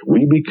out.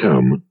 We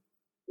become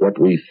what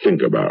we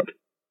think about.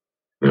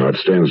 Now, it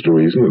stands to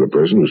reason that a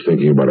person who's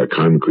thinking about a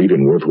concrete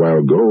and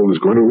worthwhile goal is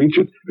going to reach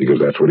it, because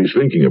that's what he's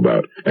thinking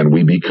about, and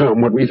we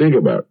become what we think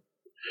about.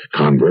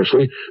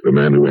 Conversely, the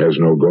man who has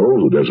no goal,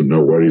 who doesn't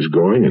know where he's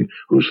going, and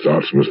whose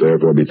thoughts must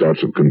therefore be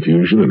thoughts of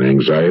confusion and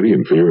anxiety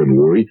and fear and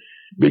worry,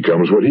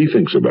 becomes what he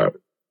thinks about.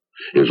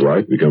 His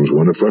life becomes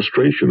one of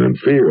frustration and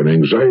fear and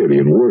anxiety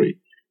and worry.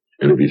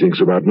 And if he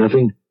thinks about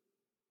nothing,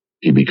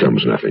 he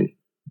becomes nothing.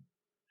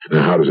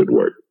 Now, how does it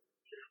work?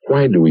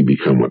 Why do we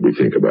become what we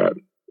think about?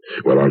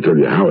 Well, I'll tell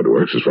you how it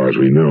works as far as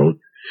we know.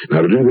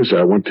 Now, to do this,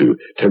 I want to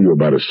tell you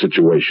about a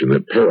situation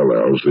that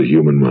parallels the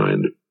human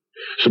mind.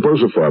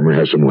 Suppose a farmer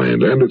has some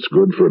land, and it's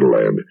good fertile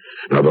land.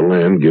 Now, the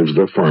land gives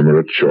the farmer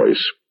a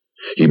choice.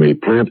 He may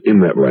plant in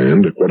that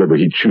land whatever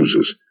he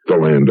chooses. The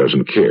land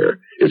doesn't care.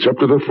 It's up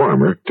to the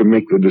farmer to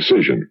make the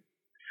decision.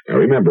 Now,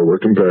 remember, we're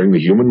comparing the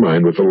human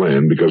mind with the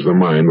land because the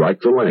mind,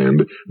 like the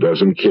land,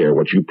 doesn't care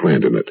what you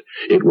plant in it.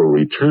 It will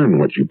return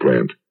what you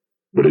plant,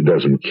 but it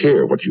doesn't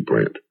care what you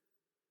plant.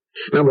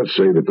 Now, let's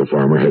say that the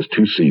farmer has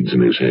 2 seeds in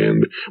his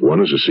hand.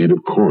 One is a seed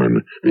of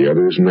corn. The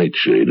other is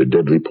nightshade, a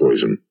deadly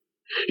poison.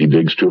 He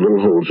digs 2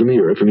 little holes in the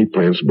earth, and he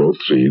plants both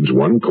seeds,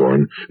 one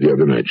corn, the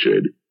other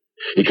nightshade.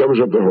 He covers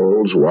up the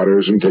holes,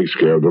 waters, and takes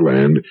care of the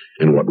land,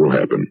 and what will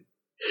happen?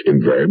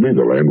 Invariably,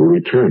 the land will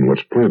return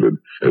what's planted.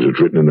 As it's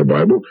written in the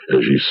Bible,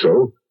 as ye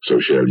sow, so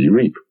shall ye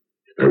reap.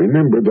 Now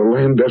remember, the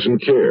land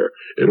doesn't care.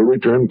 It'll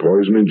return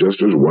poison in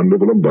just as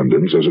wonderful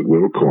abundance as it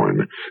will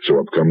corn. So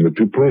up come the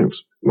 2 plants,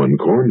 one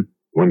corn,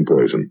 one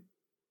poison.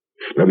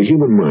 Now, the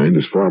human mind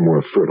is far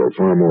more fertile,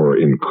 far more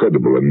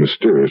incredible and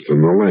mysterious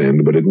than the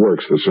land, but it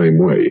works the same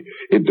way.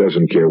 It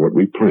doesn't care what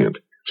we plant.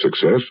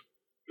 Success,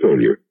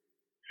 failure.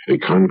 A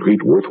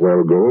concrete,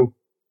 worthwhile goal,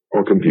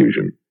 or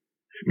confusion.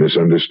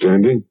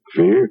 Misunderstanding,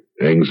 fear,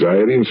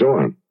 anxiety, and so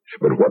on.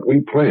 But what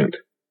we plant,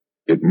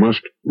 it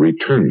must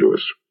return to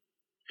us.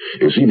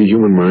 You see, the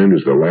human mind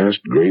is the last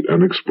great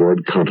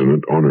unexplored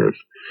continent on Earth.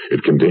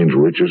 It contains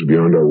riches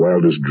beyond our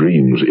wildest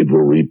dreams. It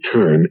will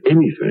return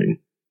anything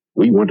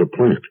we want to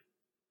plant.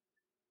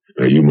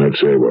 Now, you might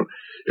say, well,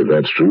 if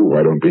that's true,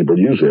 why don't people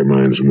use their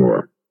minds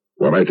more?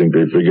 Well, I think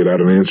they've figured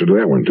out an answer to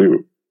that one,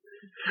 too.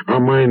 Our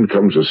mind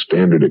comes as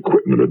standard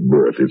equipment at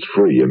birth. It's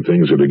free, and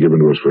things that are given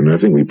to us for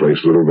nothing we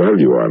place little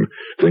value on.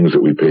 Things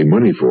that we pay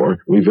money for,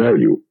 we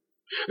value.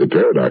 The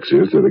paradox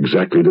is that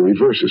exactly the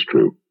reverse is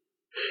true.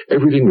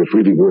 Everything that's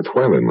really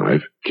worthwhile in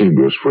life came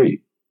to us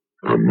free.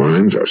 Our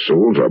minds, our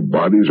souls, our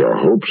bodies, our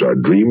hopes, our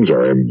dreams,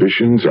 our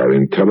ambitions, our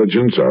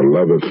intelligence, our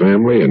love of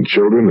family and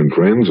children and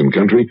friends and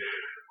country,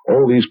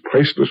 all these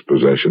priceless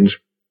possessions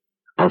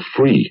are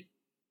free.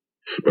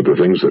 But the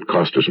things that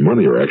cost us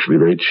money are actually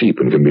very cheap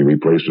and can be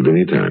replaced at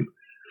any time.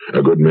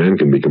 A good man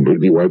can be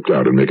completely wiped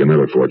out and make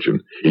another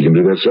fortune. He can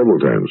do that several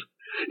times.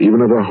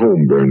 Even if our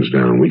home burns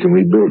down, we can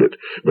rebuild it.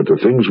 But the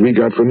things we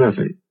got for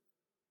nothing,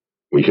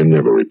 we can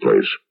never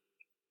replace.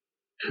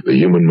 The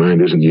human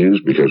mind isn't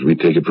used because we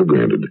take it for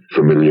granted.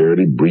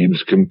 Familiarity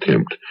breeds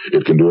contempt.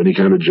 It can do any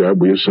kind of job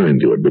we assign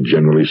to it, but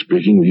generally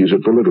speaking, we use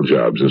it for little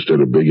jobs instead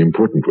of big,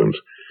 important ones.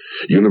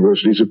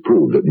 Universities have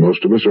proved that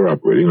most of us are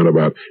operating on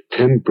about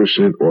 10%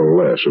 or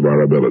less of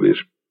our abilities.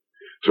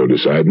 So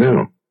decide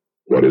now,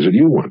 what is it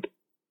you want?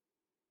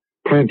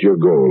 Plant your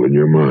goal in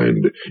your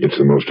mind. It's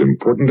the most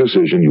important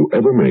decision you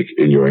ever make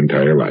in your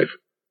entire life.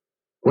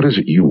 What is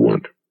it you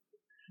want?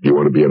 Do you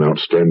want to be an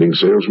outstanding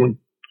salesman?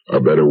 A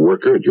better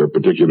worker at your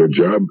particular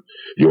job?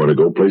 You want to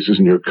go places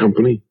in your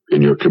company,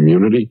 in your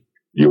community?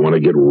 You want to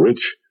get rich?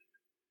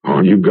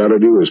 All you've got to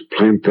do is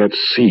plant that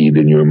seed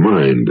in your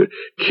mind,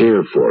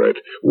 care for it,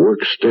 work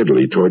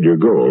steadily toward your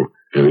goal,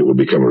 and it will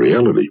become a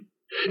reality.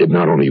 It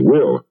not only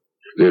will,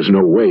 there's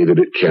no way that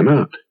it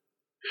cannot.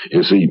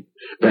 You see,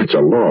 that's a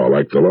law,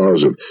 like the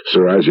laws of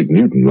Sir Isaac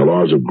Newton, the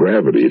laws of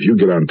gravity. If you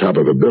get on top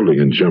of a building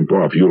and jump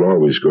off, you'll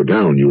always go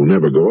down. You'll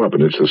never go up,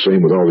 and it's the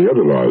same with all the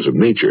other laws of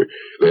nature.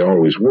 They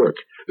always work.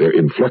 They're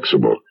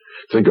inflexible.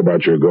 Think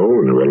about your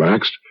goal in a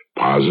relaxed,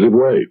 positive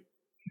way.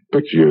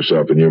 Picture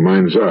yourself in your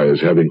mind's eye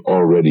as having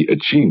already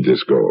achieved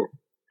this goal.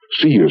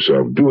 See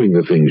yourself doing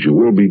the things you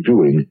will be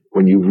doing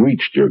when you've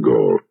reached your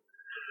goal.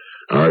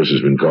 Ours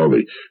has been called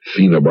the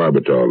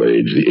phenobarbital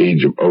age, the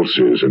age of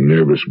ulcers and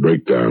nervous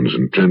breakdowns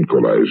and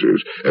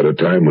tranquilizers, at a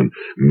time when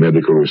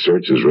medical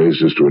research has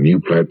raised us to a new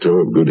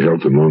plateau of good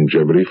health and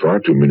longevity. Far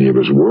too many of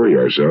us worry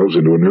ourselves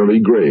into an early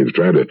grave,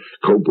 trying to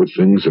cope with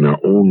things in our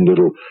own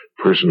little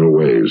personal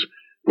ways,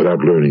 without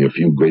learning a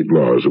few great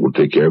laws that will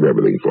take care of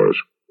everything for us.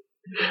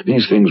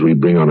 These things we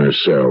bring on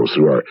ourselves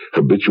through our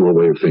habitual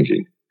way of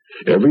thinking.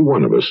 Every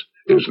one of us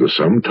is the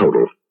sum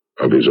total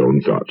of his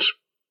own thoughts.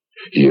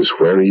 He is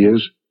where he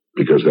is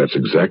because that's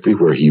exactly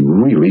where he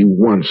really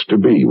wants to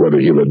be, whether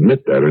he'll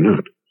admit that or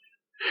not.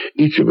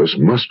 Each of us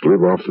must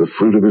live off the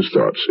fruit of his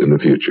thoughts in the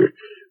future,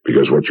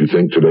 because what you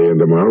think today and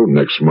tomorrow,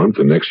 next month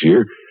and next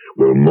year,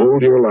 will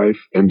mold your life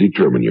and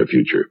determine your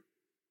future.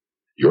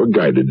 You're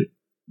guided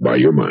by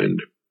your mind.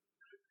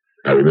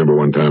 I remember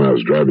one time I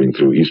was driving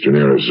through eastern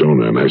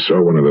Arizona, and I saw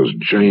one of those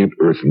giant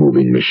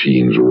earth-moving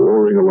machines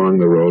roaring along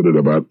the road at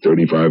about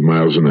 35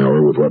 miles an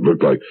hour with what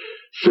looked like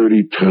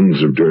 30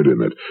 tons of dirt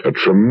in it. A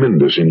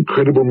tremendous,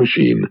 incredible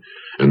machine.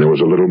 And there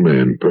was a little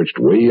man perched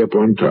way up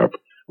on top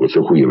with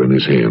the wheel in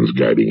his hands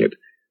guiding it.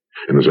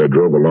 And as I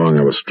drove along,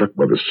 I was struck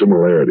by the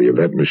similarity of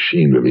that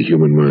machine to the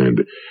human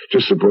mind.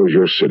 Just suppose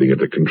you're sitting at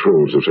the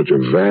controls of such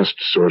a vast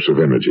source of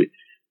energy.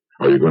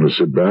 Are you going to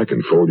sit back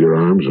and fold your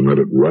arms and let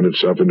it run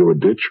itself into a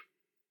ditch?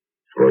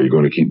 Or are you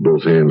going to keep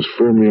both hands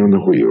firmly on the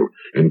wheel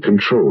and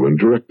control and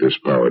direct this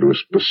power to a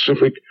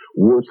specific,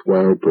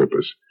 worthwhile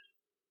purpose?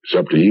 It's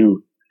up to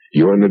you.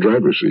 You're in the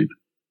driver's seat.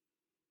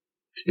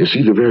 You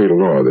see, the very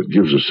law that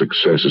gives us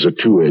success is a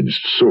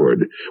two-edged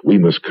sword. We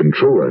must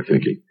control our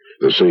thinking.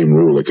 The same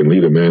rule that can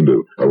lead a man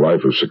to a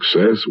life of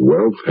success,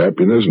 wealth,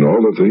 happiness, and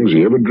all the things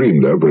he ever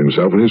dreamed of for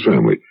himself and his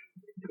family.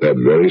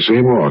 That very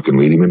same law can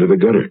lead him into the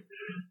gutter.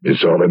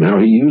 It's all in how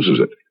he uses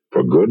it,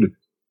 for good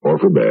or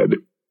for bad.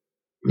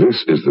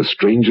 This is the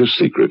strangest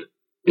secret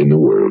in the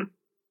world.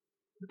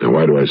 Now,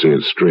 why do I say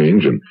it's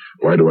strange, and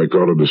why do I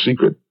call it a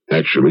secret?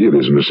 Actually, it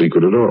isn't a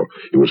secret at all.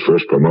 It was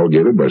first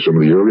promulgated by some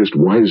of the earliest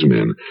wise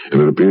men,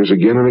 and it appears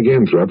again and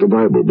again throughout the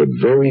Bible, but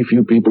very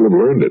few people have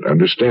learned it,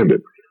 understand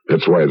it.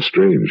 That's why it's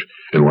strange,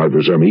 and why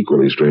for some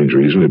equally strange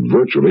reason it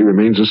virtually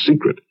remains a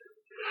secret.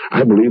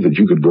 I believe that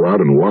you could go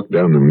out and walk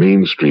down the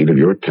main street of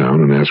your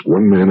town and ask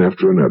one man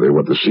after another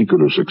what the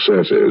secret of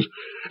success is,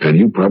 and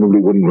you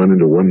probably wouldn't run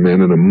into one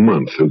man in a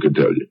month who could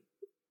tell you.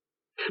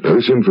 Now,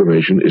 this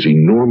information is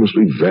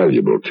enormously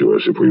valuable to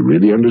us if we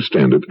really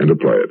understand it and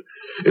apply it.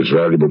 It's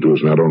valuable to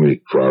us not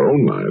only for our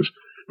own lives,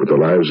 but the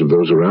lives of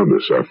those around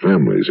us, our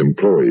families,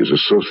 employees,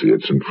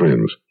 associates, and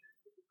friends.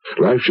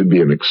 Life should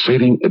be an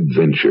exciting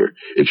adventure.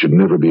 It should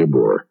never be a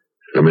bore.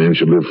 A man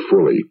should live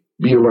fully,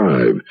 be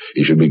alive.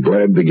 He should be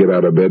glad to get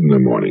out of bed in the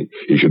morning.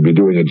 He should be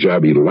doing a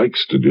job he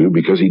likes to do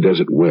because he does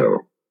it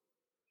well.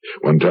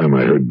 One time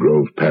I heard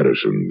Grove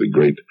Patterson, the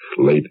great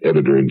late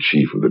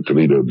editor-in-chief of the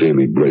Toledo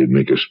Daily Blade,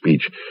 make a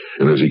speech,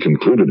 and as he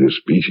concluded his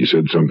speech, he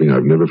said something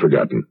I've never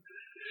forgotten.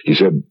 He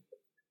said,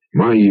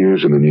 "My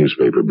years in the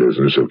newspaper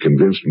business have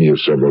convinced me of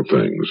several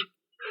things.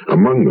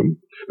 Among them,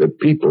 that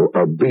people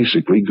are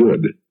basically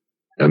good,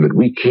 and that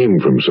we came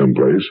from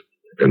someplace,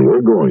 and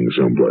we're going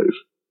someplace.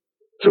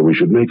 So we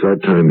should make our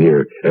time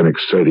here an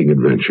exciting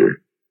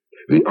adventure.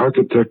 The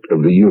architect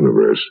of the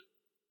universe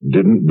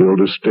didn't build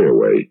a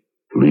stairway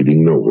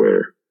leading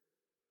nowhere."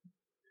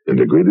 And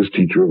the greatest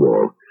teacher of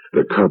all,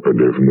 the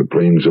carpenter from the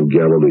plains of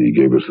Galilee,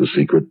 gave us the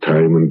secret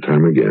time and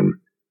time again.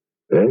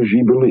 As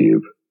ye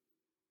believe,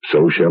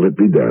 so shall it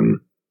be done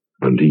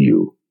unto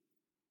you.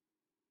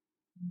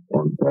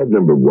 On part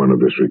number 1 of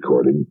this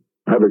recording,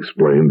 I've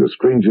explained the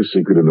strangest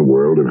secret in the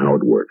world and how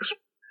it works.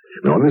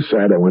 Now, on this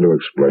side, I want to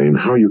explain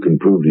how you can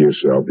prove to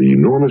yourself the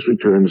enormous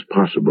returns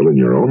possible in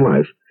your own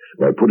life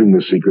by putting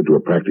this secret to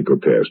a practical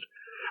test.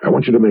 I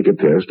want you to make a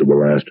test that will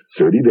last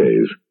 30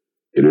 days.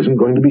 It isn't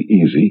going to be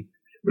easy,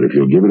 but if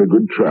you'll give it a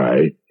good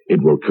try,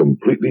 it will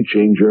completely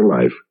change your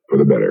life for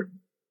the better.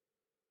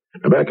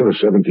 Now, back in the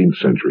 17th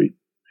century,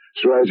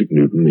 Sir Isaac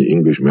Newton, the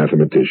English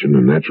mathematician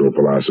and natural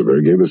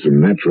philosopher, gave us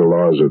some natural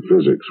laws of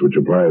physics which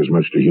apply as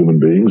much to human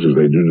beings as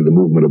they do to the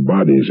movement of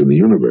bodies in the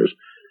universe.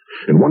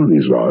 And one of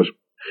these laws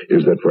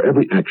is that for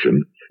every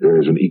action, there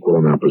is an equal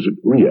and opposite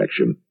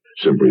reaction.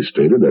 Simply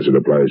stated, as it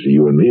applies to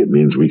you and me, it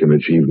means we can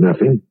achieve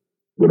nothing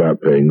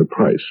without paying the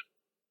price.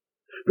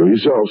 The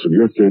results of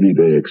your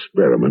 30-day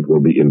experiment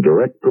will be in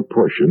direct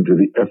proportion to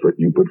the effort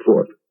you put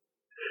forth.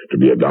 To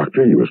be a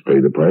doctor, you must pay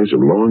the price of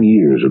long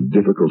years of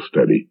difficult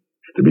study.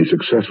 To be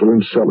successful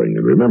in selling,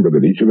 and remember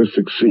that each of us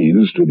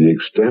succeeds to the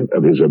extent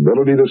of his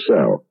ability to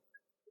sell.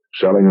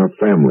 Selling our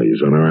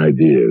families on our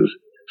ideas,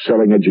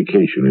 selling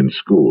education in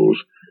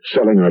schools,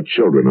 selling our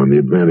children on the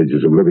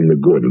advantages of living the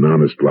good and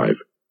honest life,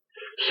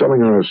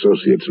 selling our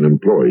associates and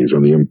employees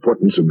on the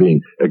importance of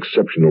being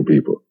exceptional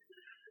people.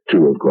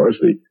 To, of course,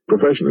 the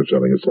profession of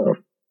selling itself.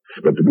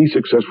 But to be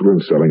successful in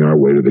selling our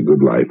way to the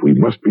good life, we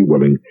must be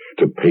willing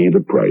to pay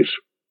the price.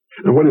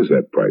 Now, what is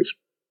that price?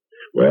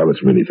 Well,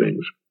 it's many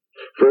things.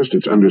 First,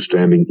 it's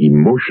understanding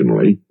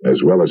emotionally,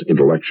 as well as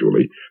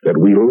intellectually, that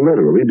we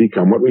literally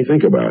become what we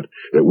think about,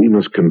 that we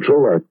must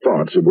control our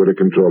thoughts if we're to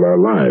control our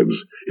lives.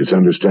 It's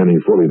understanding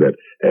fully that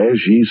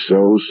as ye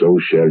sow, so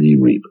shall ye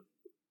reap.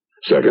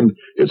 Second,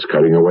 it's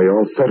cutting away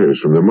all fetters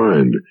from the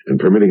mind and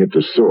permitting it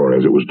to soar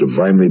as it was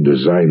divinely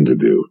designed to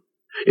do.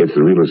 It's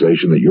the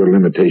realization that your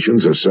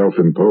limitations are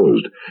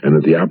self-imposed and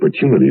that the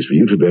opportunities for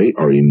you today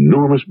are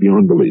enormous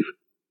beyond belief.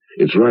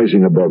 It's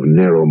rising above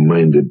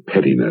narrow-minded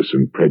pettiness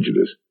and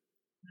prejudice.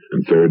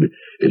 And third,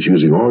 it's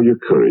using all your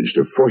courage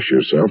to force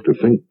yourself to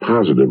think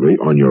positively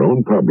on your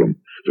own problem,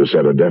 to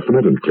set a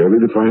definite and clearly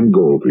defined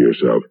goal for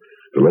yourself,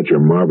 to let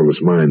your marvelous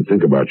mind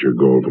think about your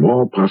goal from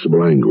all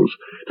possible angles,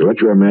 to let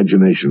your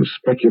imagination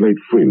speculate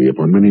freely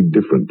upon many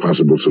different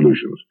possible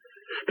solutions,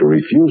 to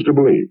refuse to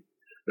believe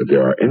that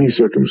there are any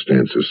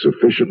circumstances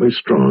sufficiently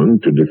strong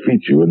to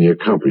defeat you in the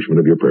accomplishment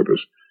of your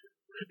purpose,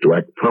 to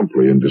act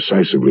promptly and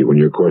decisively when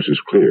your course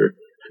is clear,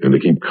 and to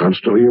keep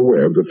constantly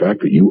aware of the fact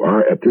that you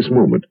are, at this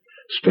moment,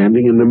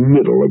 standing in the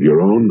middle of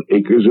your own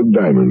acres of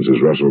diamonds,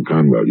 as Russell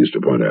Conwell used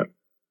to point out.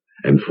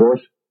 And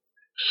fourth,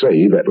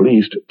 save at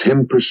least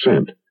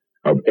 10%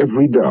 of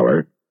every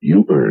dollar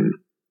you earn.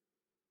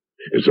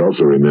 It's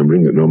also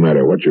remembering that no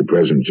matter what your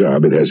present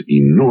job, it has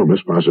enormous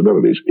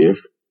possibilities if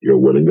you're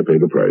willing to pay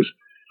the price.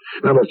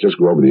 Now let's just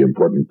go over the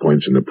important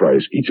points in the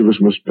price each of us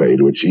must pay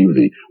to achieve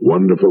the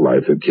wonderful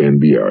life that can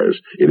be ours.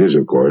 It is,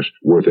 of course,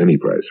 worth any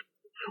price.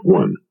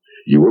 1,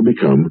 you will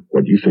become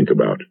what you think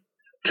about.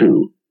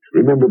 2,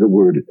 remember the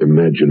word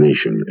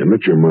imagination and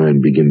let your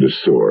mind begin to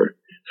soar.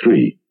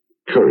 3,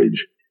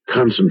 courage.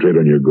 Concentrate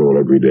on your goal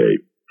every day.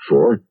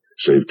 4,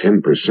 save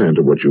 10%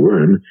 of what you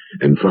earn.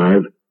 And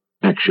 5,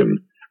 action.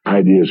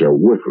 Ideas are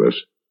worthless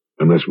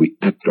unless we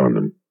act on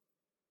them.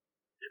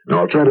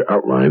 Now, I'll try to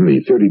outline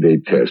the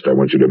 30-day test I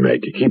want you to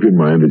make. Keep in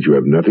mind that you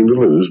have nothing to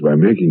lose by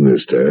making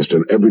this test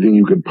and everything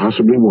you could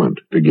possibly want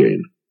to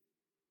gain.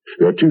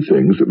 There are 2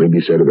 things that may be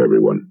said of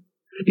everyone.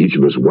 Each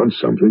of us wants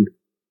something,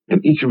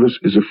 and each of us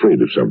is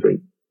afraid of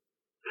something.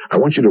 I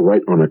want you to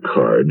write on a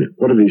card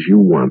what it is you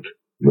want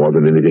more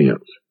than anything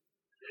else.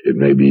 It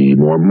may be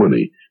more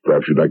money.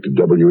 Perhaps you'd like to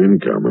double your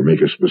income or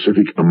make a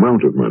specific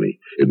amount of money.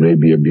 It may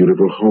be a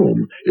beautiful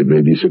home. It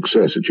may be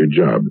success at your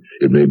job.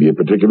 It may be a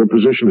particular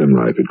position in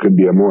life. It could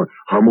be a more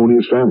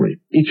harmonious family.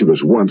 Each of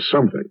us wants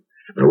something.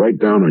 Now write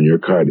down on your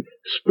card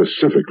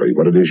specifically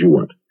what it is you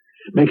want.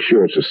 Make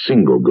sure it's a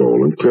single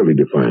goal and clearly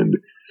defined.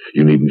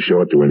 You needn't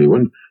show it to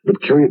anyone,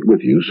 but carry it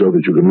with you so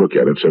that you can look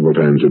at it several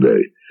times a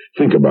day.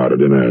 Think about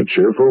it in a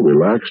cheerful,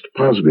 relaxed,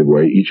 positive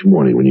way each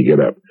morning when you get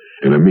up.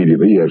 And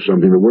immediately you have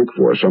something to work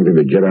for, something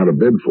to get out of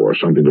bed for,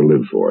 something to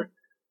live for.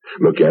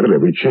 Look at it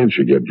every chance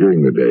you get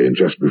during the day and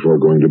just before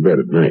going to bed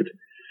at night.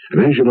 And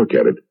as you look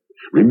at it,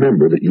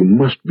 remember that you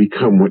must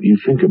become what you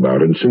think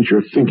about, and since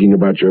you're thinking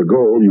about your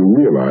goal, you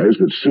realize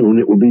that soon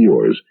it will be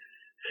yours.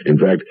 In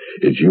fact,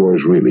 it's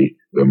yours really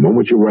the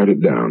moment you write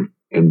it down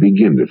and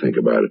begin to think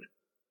about it.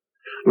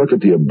 Look at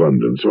the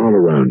abundance all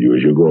around you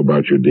as you go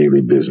about your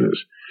daily business.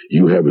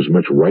 You have as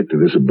much right to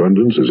this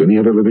abundance as any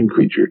other living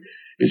creature.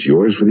 It's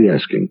yours for the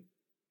asking.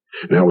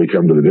 Now we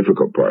come to the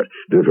difficult part.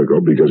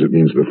 Difficult because it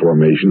means the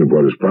formation of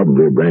what is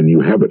probably a brand new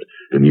habit,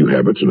 and new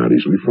habits are not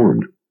easily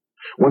formed.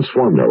 Once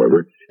formed,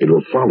 however, it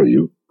will follow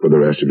you for the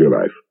rest of your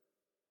life.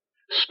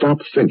 Stop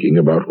thinking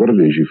about what it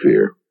is you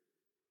fear.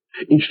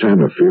 Each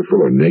time a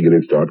fearful or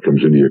negative thought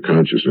comes into your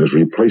consciousness,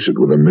 replace it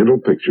with a mental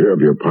picture of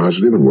your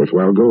positive and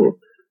worthwhile goal.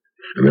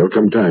 And there'll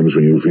come times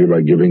when you'll feel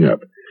like giving up.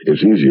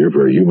 It's easier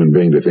for a human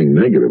being to think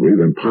negatively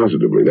than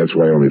positively. That's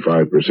why only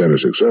 5% are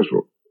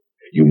successful.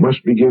 You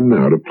must begin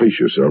now to place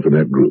yourself in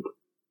that group.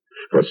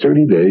 For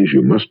 30 days,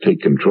 you must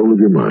take control of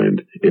your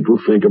mind. It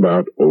will think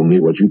about only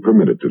what you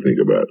permit it to think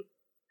about.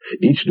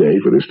 Each day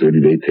for this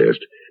 30-day test,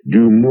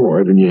 do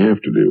more than you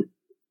have to do.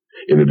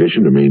 In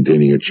addition to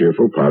maintaining a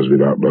cheerful,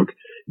 positive outlook,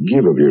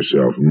 give of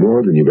yourself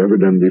more than you've ever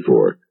done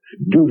before.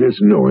 Do this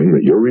knowing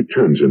that your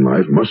returns in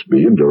life must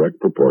be in direct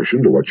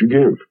proportion to what you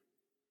give.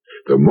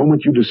 The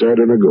moment you decide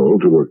on a goal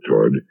to work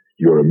toward,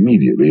 you're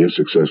immediately a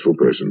successful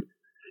person.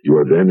 You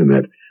are then in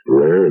that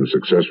rare and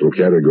successful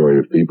category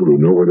of people who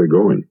know where they're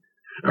going.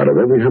 Out of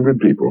every 100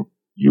 people,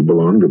 you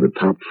belong to the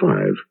top 5.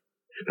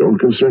 Don't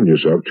concern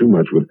yourself too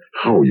much with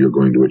how you're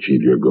going to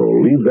achieve your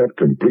goal. Leave that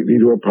completely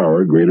to a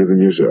power greater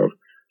than yourself.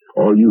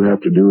 All you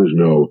have to do is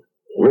know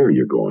where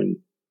you're going.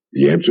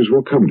 The answers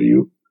will come to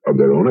you of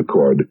their own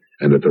accord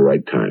and at the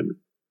right time.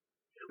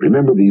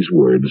 Remember these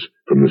words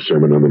from the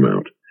Sermon on the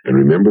Mount, and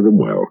remember them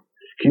well.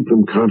 Keep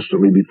them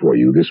constantly before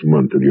you this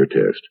month of your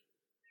test.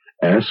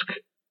 Ask,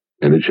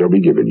 and it shall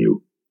be given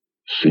you.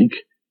 Seek,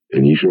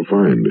 and ye shall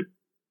find.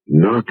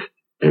 Knock,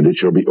 and it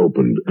shall be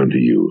opened unto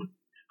you.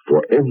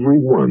 For every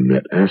one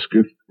that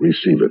asketh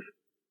receiveth,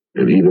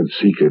 and he that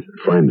seeketh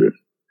findeth,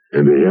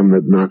 and to him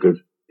that knocketh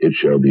it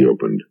shall be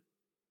opened.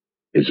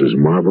 It's as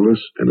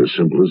marvelous and as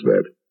simple as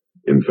that.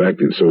 In fact,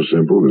 it's so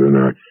simple that in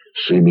our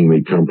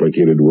seemingly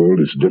complicated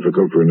world, it's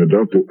difficult for an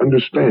adult to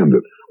understand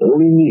that all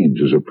he needs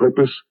is a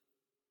purpose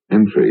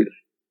and faith.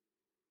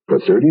 For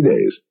 30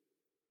 days,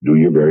 do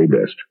your very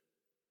best.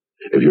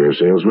 If you're a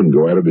salesman,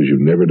 go at it as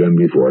you've never done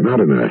before, not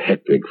in a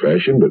hectic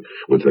fashion, but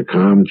with the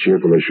calm,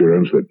 cheerful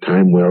assurance that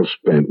time well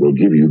spent will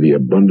give you the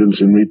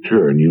abundance in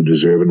return you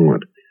deserve and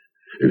want.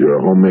 If you're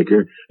a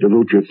homemaker,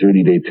 devote your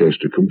 30-day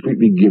test to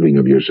completely giving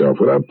of yourself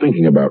without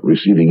thinking about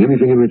receiving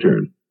anything in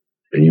return,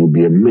 and you'll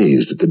be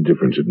amazed at the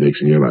difference it makes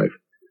in your life.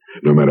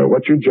 No matter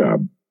what your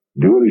job,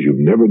 do it as you've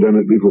never done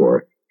it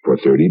before for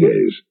 30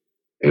 days.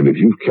 And if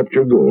you've kept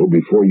your goal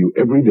before you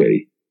every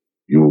day,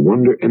 you'll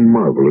wonder and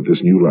marvel at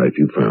this new life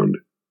you've found.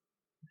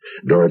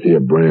 Dorothea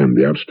Brand,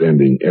 the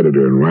outstanding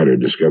editor and writer,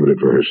 discovered it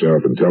for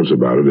herself and tells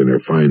about it in her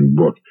fine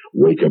book,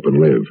 Wake Up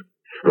and Live.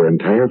 Her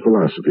entire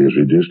philosophy is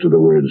reduced to the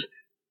words,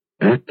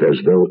 act as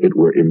though it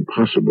were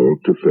impossible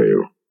to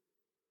fail.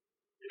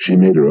 She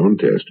made her own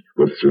test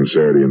with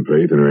sincerity and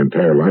faith, and her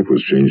entire life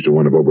was changed to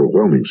one of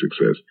overwhelming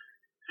success.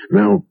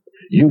 Now,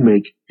 you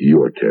make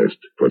your test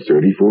for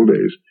 30 full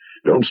days.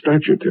 Don't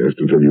start your test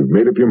until you've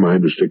made up your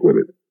mind to stick with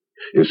it.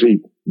 You see,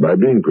 by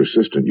being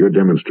persistent, you're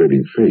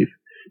demonstrating faith.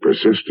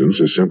 Persistence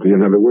is simply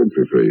another word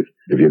for faith.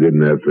 If you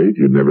didn't have faith,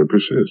 you'd never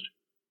persist.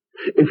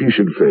 If you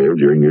should fail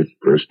during your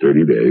first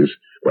 30 days,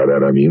 by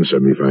that I mean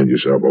suddenly find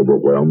yourself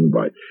overwhelmed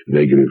by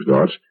negative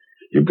thoughts,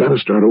 you've got to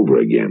start over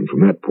again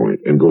from that point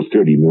and go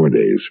 30 more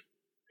days.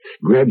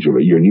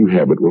 Gradually, your new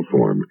habit will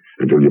form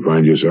until you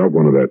find yourself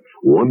one of that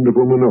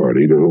wonderful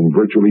minority to whom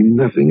virtually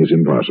nothing is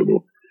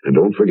impossible. And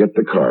don't forget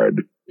the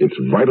card. It's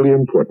vitally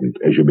important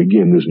as you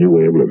begin this new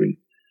way of living.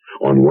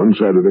 On one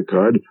side of the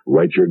card,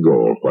 write your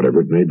goal,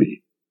 whatever it may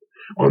be.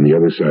 On the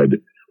other side,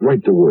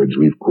 write the words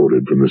we've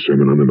quoted from the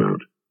Sermon on the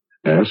Mount.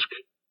 Ask,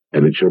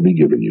 and it shall be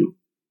given you.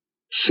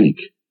 Seek,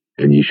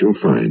 and ye shall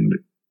find.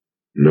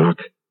 Knock,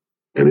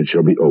 and it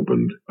shall be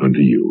opened unto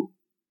you.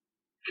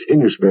 In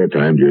your spare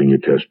time during your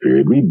test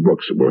period, read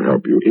books that will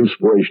help you.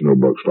 Inspirational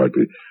books like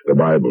the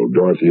Bible,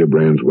 Dorothea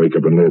Brand's Wake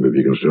Up and Live, if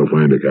you can still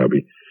find a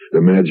copy.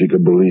 The Magic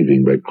of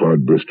Believing by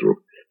Claude Bristol.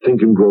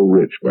 Think and Grow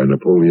Rich by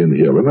Napoleon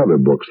Hill, and other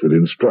books that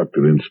instruct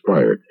and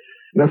inspire.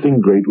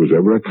 Nothing great was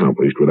ever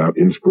accomplished without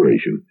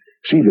inspiration.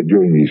 See that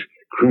during these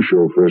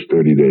crucial first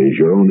 30 days,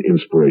 your own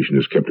inspiration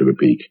is kept at the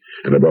peak.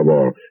 And above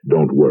all,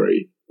 don't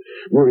worry.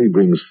 Worry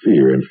brings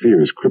fear, and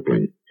fear is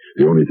crippling.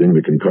 The only thing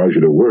that can cause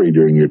you to worry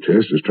during your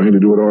test is trying to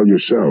do it all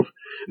yourself.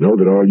 Know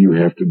that all you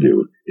have to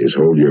do is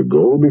hold your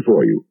goal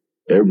before you.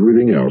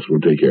 Everything else will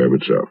take care of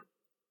itself.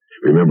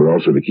 Remember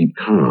also to keep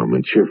calm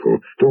and cheerful.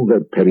 Don't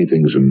let petty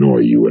things annoy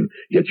you and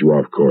get you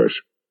off course.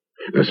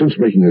 Now, since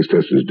making this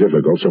test is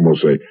difficult, some will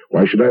say,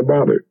 why should I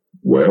bother?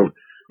 Well,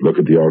 look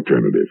at the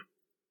alternative.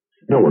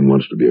 No one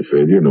wants to be a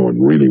failure. No one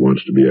really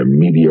wants to be a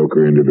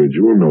mediocre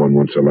individual. No one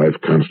wants a life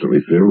constantly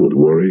filled with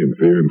worry and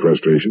fear and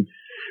frustration.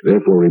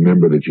 Therefore,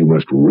 remember that you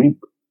must reap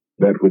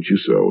that which you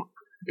sow.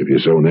 If you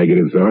sow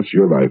negative thoughts,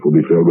 your life will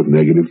be filled with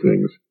negative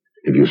things.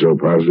 If you sow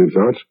positive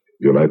thoughts,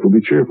 your life will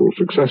be cheerful,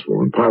 successful,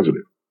 and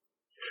positive.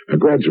 Now,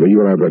 gradually, you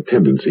will have a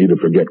tendency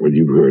to forget what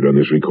you've heard on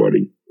this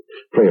recording.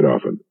 Play it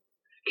often.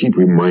 Keep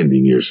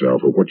reminding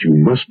yourself of what you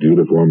must do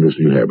to form this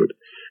new habit.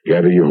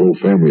 Gather your whole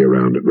family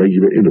around at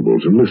regular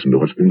intervals and listen to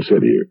what's been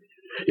said here.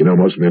 You know,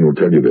 most men will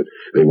tell you that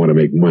they want to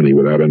make money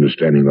without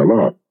understanding the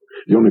law.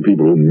 The only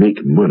people who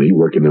make money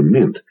work in a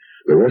mint.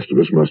 The rest of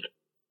us must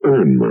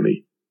earn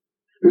money.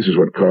 This is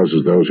what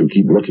causes those who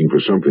keep looking for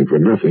something for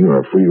nothing or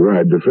a free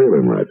ride to fail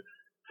in life.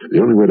 The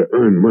only way to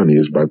earn money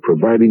is by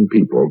providing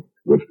people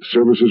with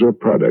services or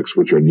products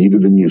which are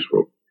needed and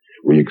useful.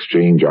 We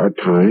exchange our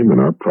time and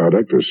our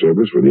product or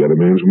service for the other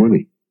man's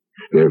money.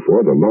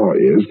 Therefore, the law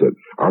is that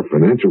our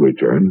financial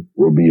return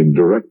will be in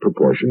direct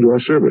proportion to our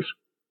service.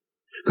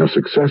 Now,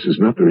 success is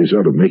not the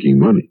result of making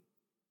money.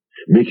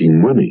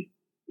 Making money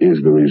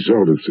is the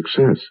result of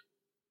success,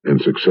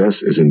 and success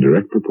is in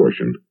direct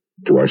proportion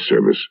to our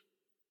service.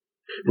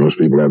 Most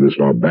people have this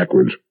law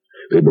backwards.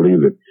 They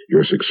believe that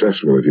you're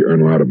successful if you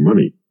earn a lot of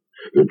money.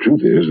 The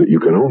truth is that you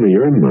can only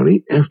earn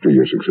money after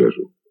you're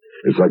successful.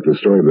 It's like the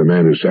story of the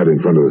man who sat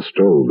in front of the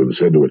stove and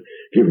said to it,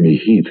 "Give me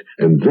heat,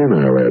 and then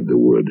I'll add the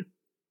wood."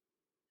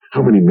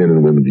 How many men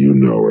and women do you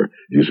know, or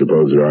do you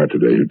suppose there are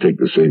today, who take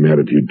the same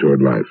attitude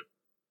toward life?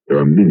 There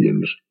are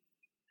millions.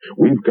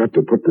 We've got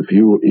to put the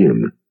fuel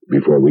in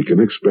before we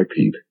can expect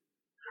heat.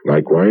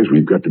 Likewise,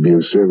 we've got to be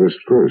of service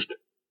first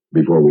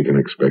before we can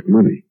expect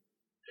money.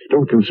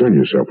 Don't concern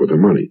yourself with the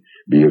money.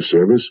 Be of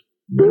service,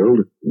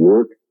 build,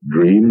 work,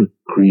 dream,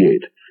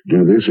 create.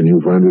 Do this, and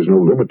you'll find there's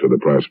no limit to the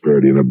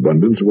prosperity and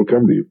abundance that will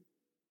come to you.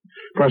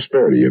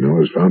 Prosperity, you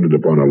know, is founded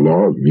upon a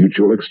law of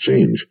mutual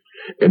exchange.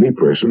 Any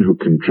person who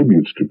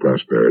contributes to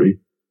prosperity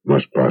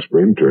must prosper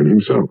in turn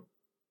himself.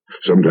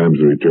 Sometimes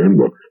the return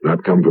will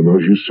not come from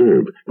those you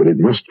serve, but it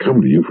must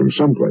come to you from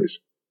someplace,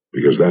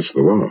 because that's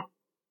the law.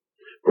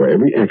 For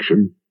every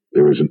action,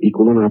 there is an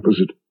equal and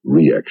opposite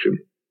reaction.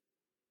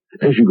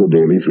 As you go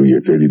daily through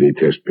your 30-day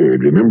test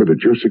period, remember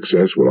that your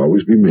success will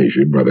always be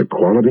measured by the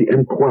quality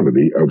and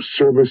quantity of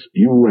service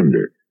you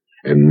render,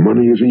 and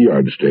money is a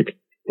yardstick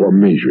for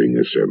measuring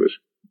this service.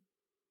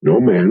 No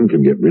man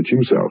can get rich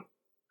himself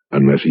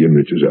unless he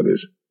enriches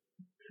others.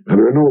 Now,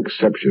 there are no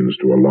exceptions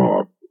to a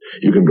law.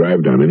 You can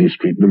drive down any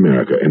street in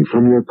America and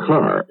from your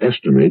car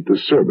estimate the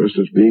service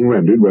that's being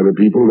rendered by the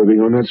people living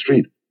on that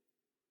street.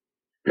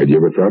 Had you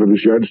ever thought of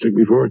this yardstick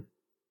before?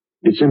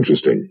 It's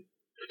interesting.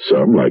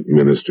 Some, like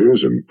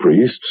ministers and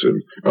priests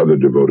and other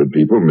devoted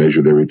people,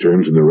 measure their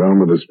returns in the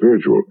realm of the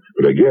spiritual,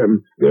 but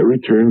again, their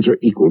returns are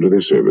equal to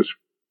their service.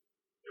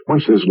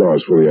 Once this law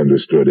is fully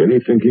understood, any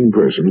thinking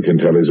person can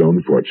tell his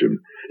own fortune.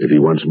 If he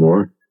wants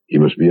more, he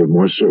must be of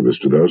more service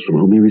to those from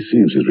whom he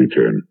receives his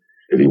return.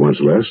 If he wants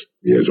less,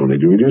 he has only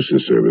to reduce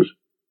his service.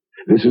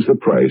 This is the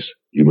price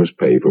you must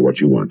pay for what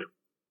you want.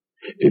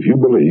 If you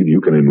believe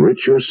you can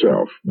enrich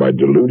yourself by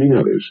deluding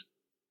others,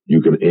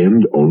 you can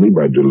end only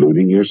by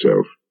deluding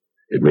yourself.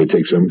 It may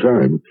take some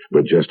time,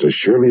 but just as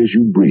surely as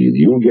you breathe,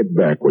 you'll get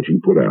back what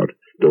you put out.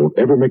 Don't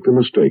ever make the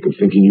mistake of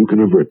thinking you can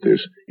avert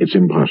this. It's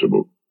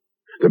impossible.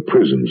 The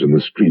prisons and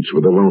the streets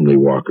where the lonely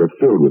walk are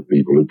filled with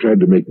people who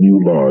tried to make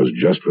new laws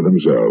just for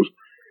themselves.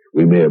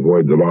 We may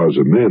avoid the laws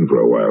of man for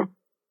a while,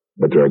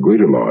 but there are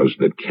greater laws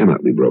that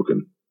cannot be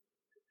broken.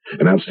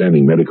 An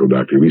outstanding medical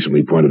doctor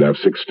recently pointed out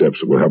 6 steps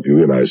that will help you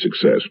realize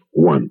success.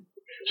 1.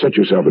 Set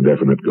yourself a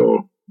definite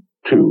goal.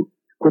 2.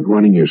 Quit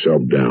running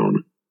yourself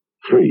down.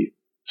 3.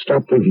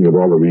 Stop thinking of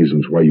all the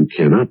reasons why you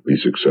cannot be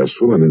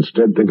successful and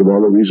instead think of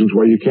all the reasons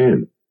why you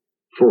can.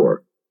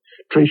 4.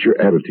 Trace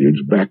your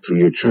attitudes back through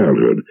your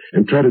childhood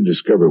and try to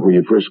discover where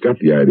you first got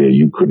the idea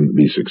you couldn't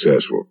be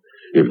successful,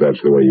 if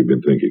that's the way you've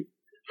been thinking.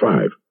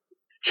 5.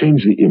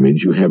 Change the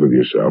image you have of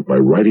yourself by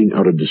writing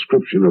out a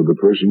description of the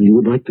person you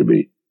would like to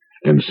be.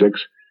 And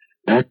 6.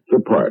 Act the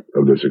part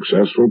of the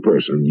successful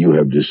person you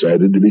have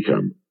decided to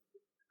become.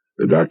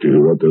 The doctor who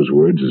wrote those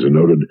words is a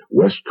noted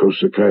West Coast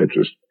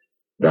psychiatrist,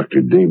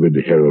 Dr. David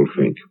Harold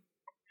Fink.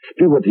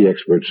 Do what the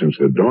experts since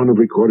the dawn of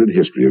recorded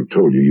history have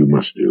told you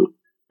must do.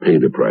 Pay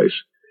the price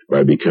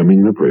by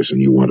becoming the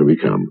person you want to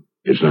become.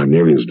 It's not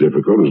nearly as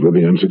difficult as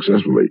living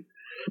unsuccessfully.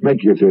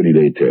 Make your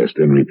 30-day test,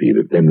 then repeat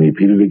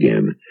it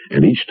again,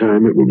 and each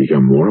time it will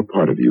become more a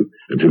part of you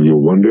until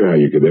you'll wonder how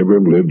you could ever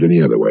have lived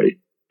any other way.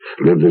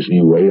 Live this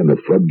new way and the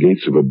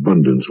floodgates of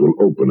abundance will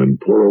open and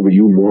pour over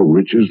you more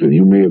riches than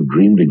you may have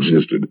dreamed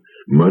existed.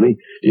 Money?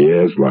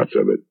 Yes, lots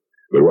of it.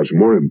 But what's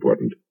more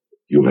important,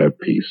 you'll have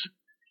peace.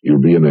 You'll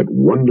be in that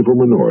wonderful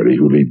minority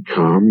who lead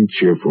calm,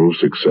 cheerful,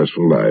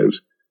 successful lives.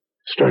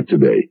 Start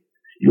today.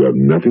 You have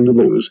nothing to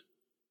lose,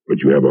 but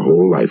you have a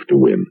whole life to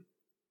win.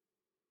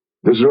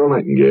 This is Earl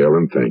Nightingale,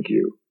 and thank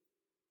you.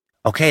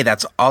 Okay,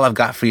 that's all I've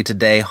got for you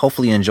today.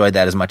 Hopefully you enjoyed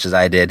that as much as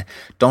I did.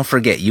 Don't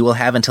forget, you will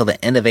have until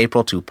the end of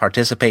April to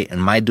participate in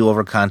my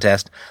do-over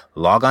contest.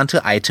 Log on to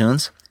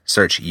iTunes,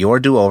 search Your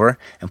Do-Over,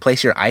 and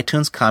place your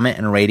iTunes comment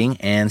and rating,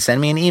 and send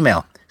me an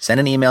email. Send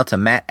an email to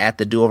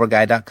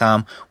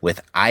matt@thedooverguy.com with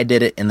I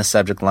did it in the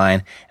subject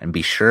line, and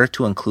be sure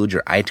to include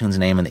your iTunes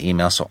name in the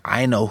email so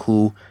I know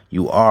who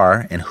you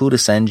are and who to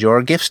send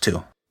your gifts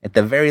to. At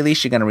the very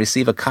least, you're going to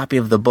receive a copy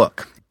of the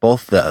book,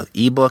 both the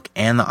ebook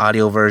and the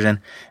audio version,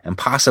 and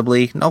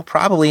probably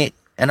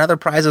another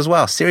prize as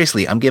well.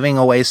 Seriously, I'm giving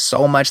away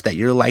so much that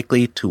you're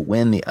likely to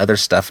win the other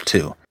stuff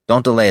too.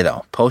 Don't delay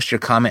though. Post your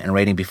comment and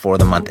rating before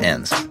the month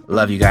ends.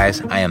 Love you guys.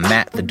 I am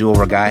Matt, the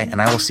Do-Over Guy,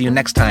 and I will see you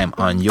next time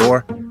on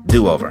Your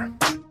Do-Over.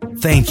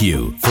 Thank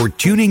you for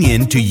tuning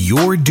in to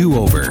Your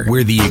Do-Over,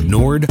 where the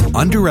ignored,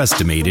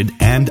 underestimated,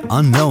 and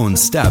unknown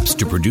steps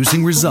to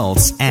producing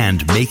results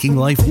and making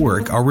life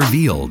work are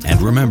revealed.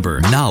 And remember,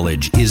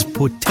 knowledge is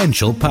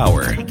potential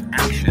power.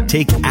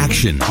 Take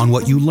action on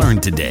what you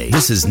learned today.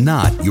 This is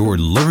not your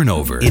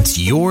learn-over. It's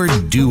your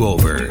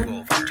do-over.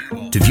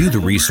 To view the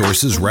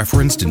resources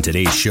referenced in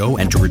today's show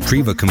and to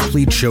retrieve a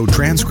complete show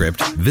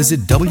transcript,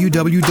 visit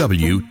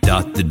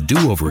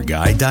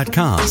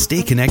www.thedooverguy.com.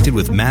 Stay connected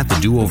with Matt the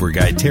Do-Over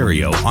Guy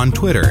Terrio on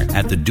Twitter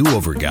 @The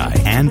Do-Over Guy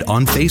and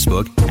on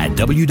Facebook at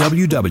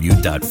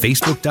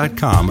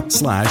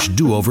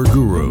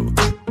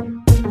www.facebook.com/dooverguru.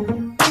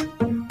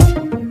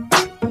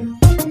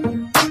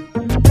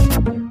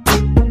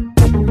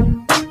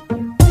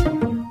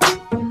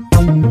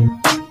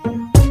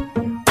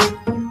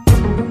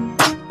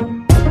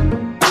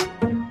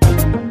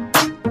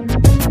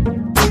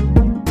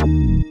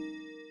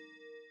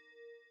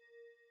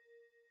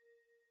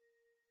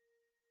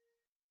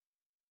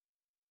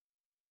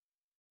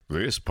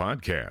 This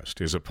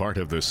podcast is a part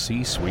of the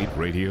C-Suite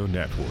Radio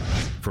Network.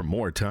 For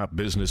more top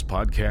business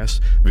podcasts,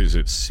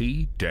 visit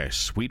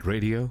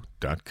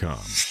c-suiteradio.com.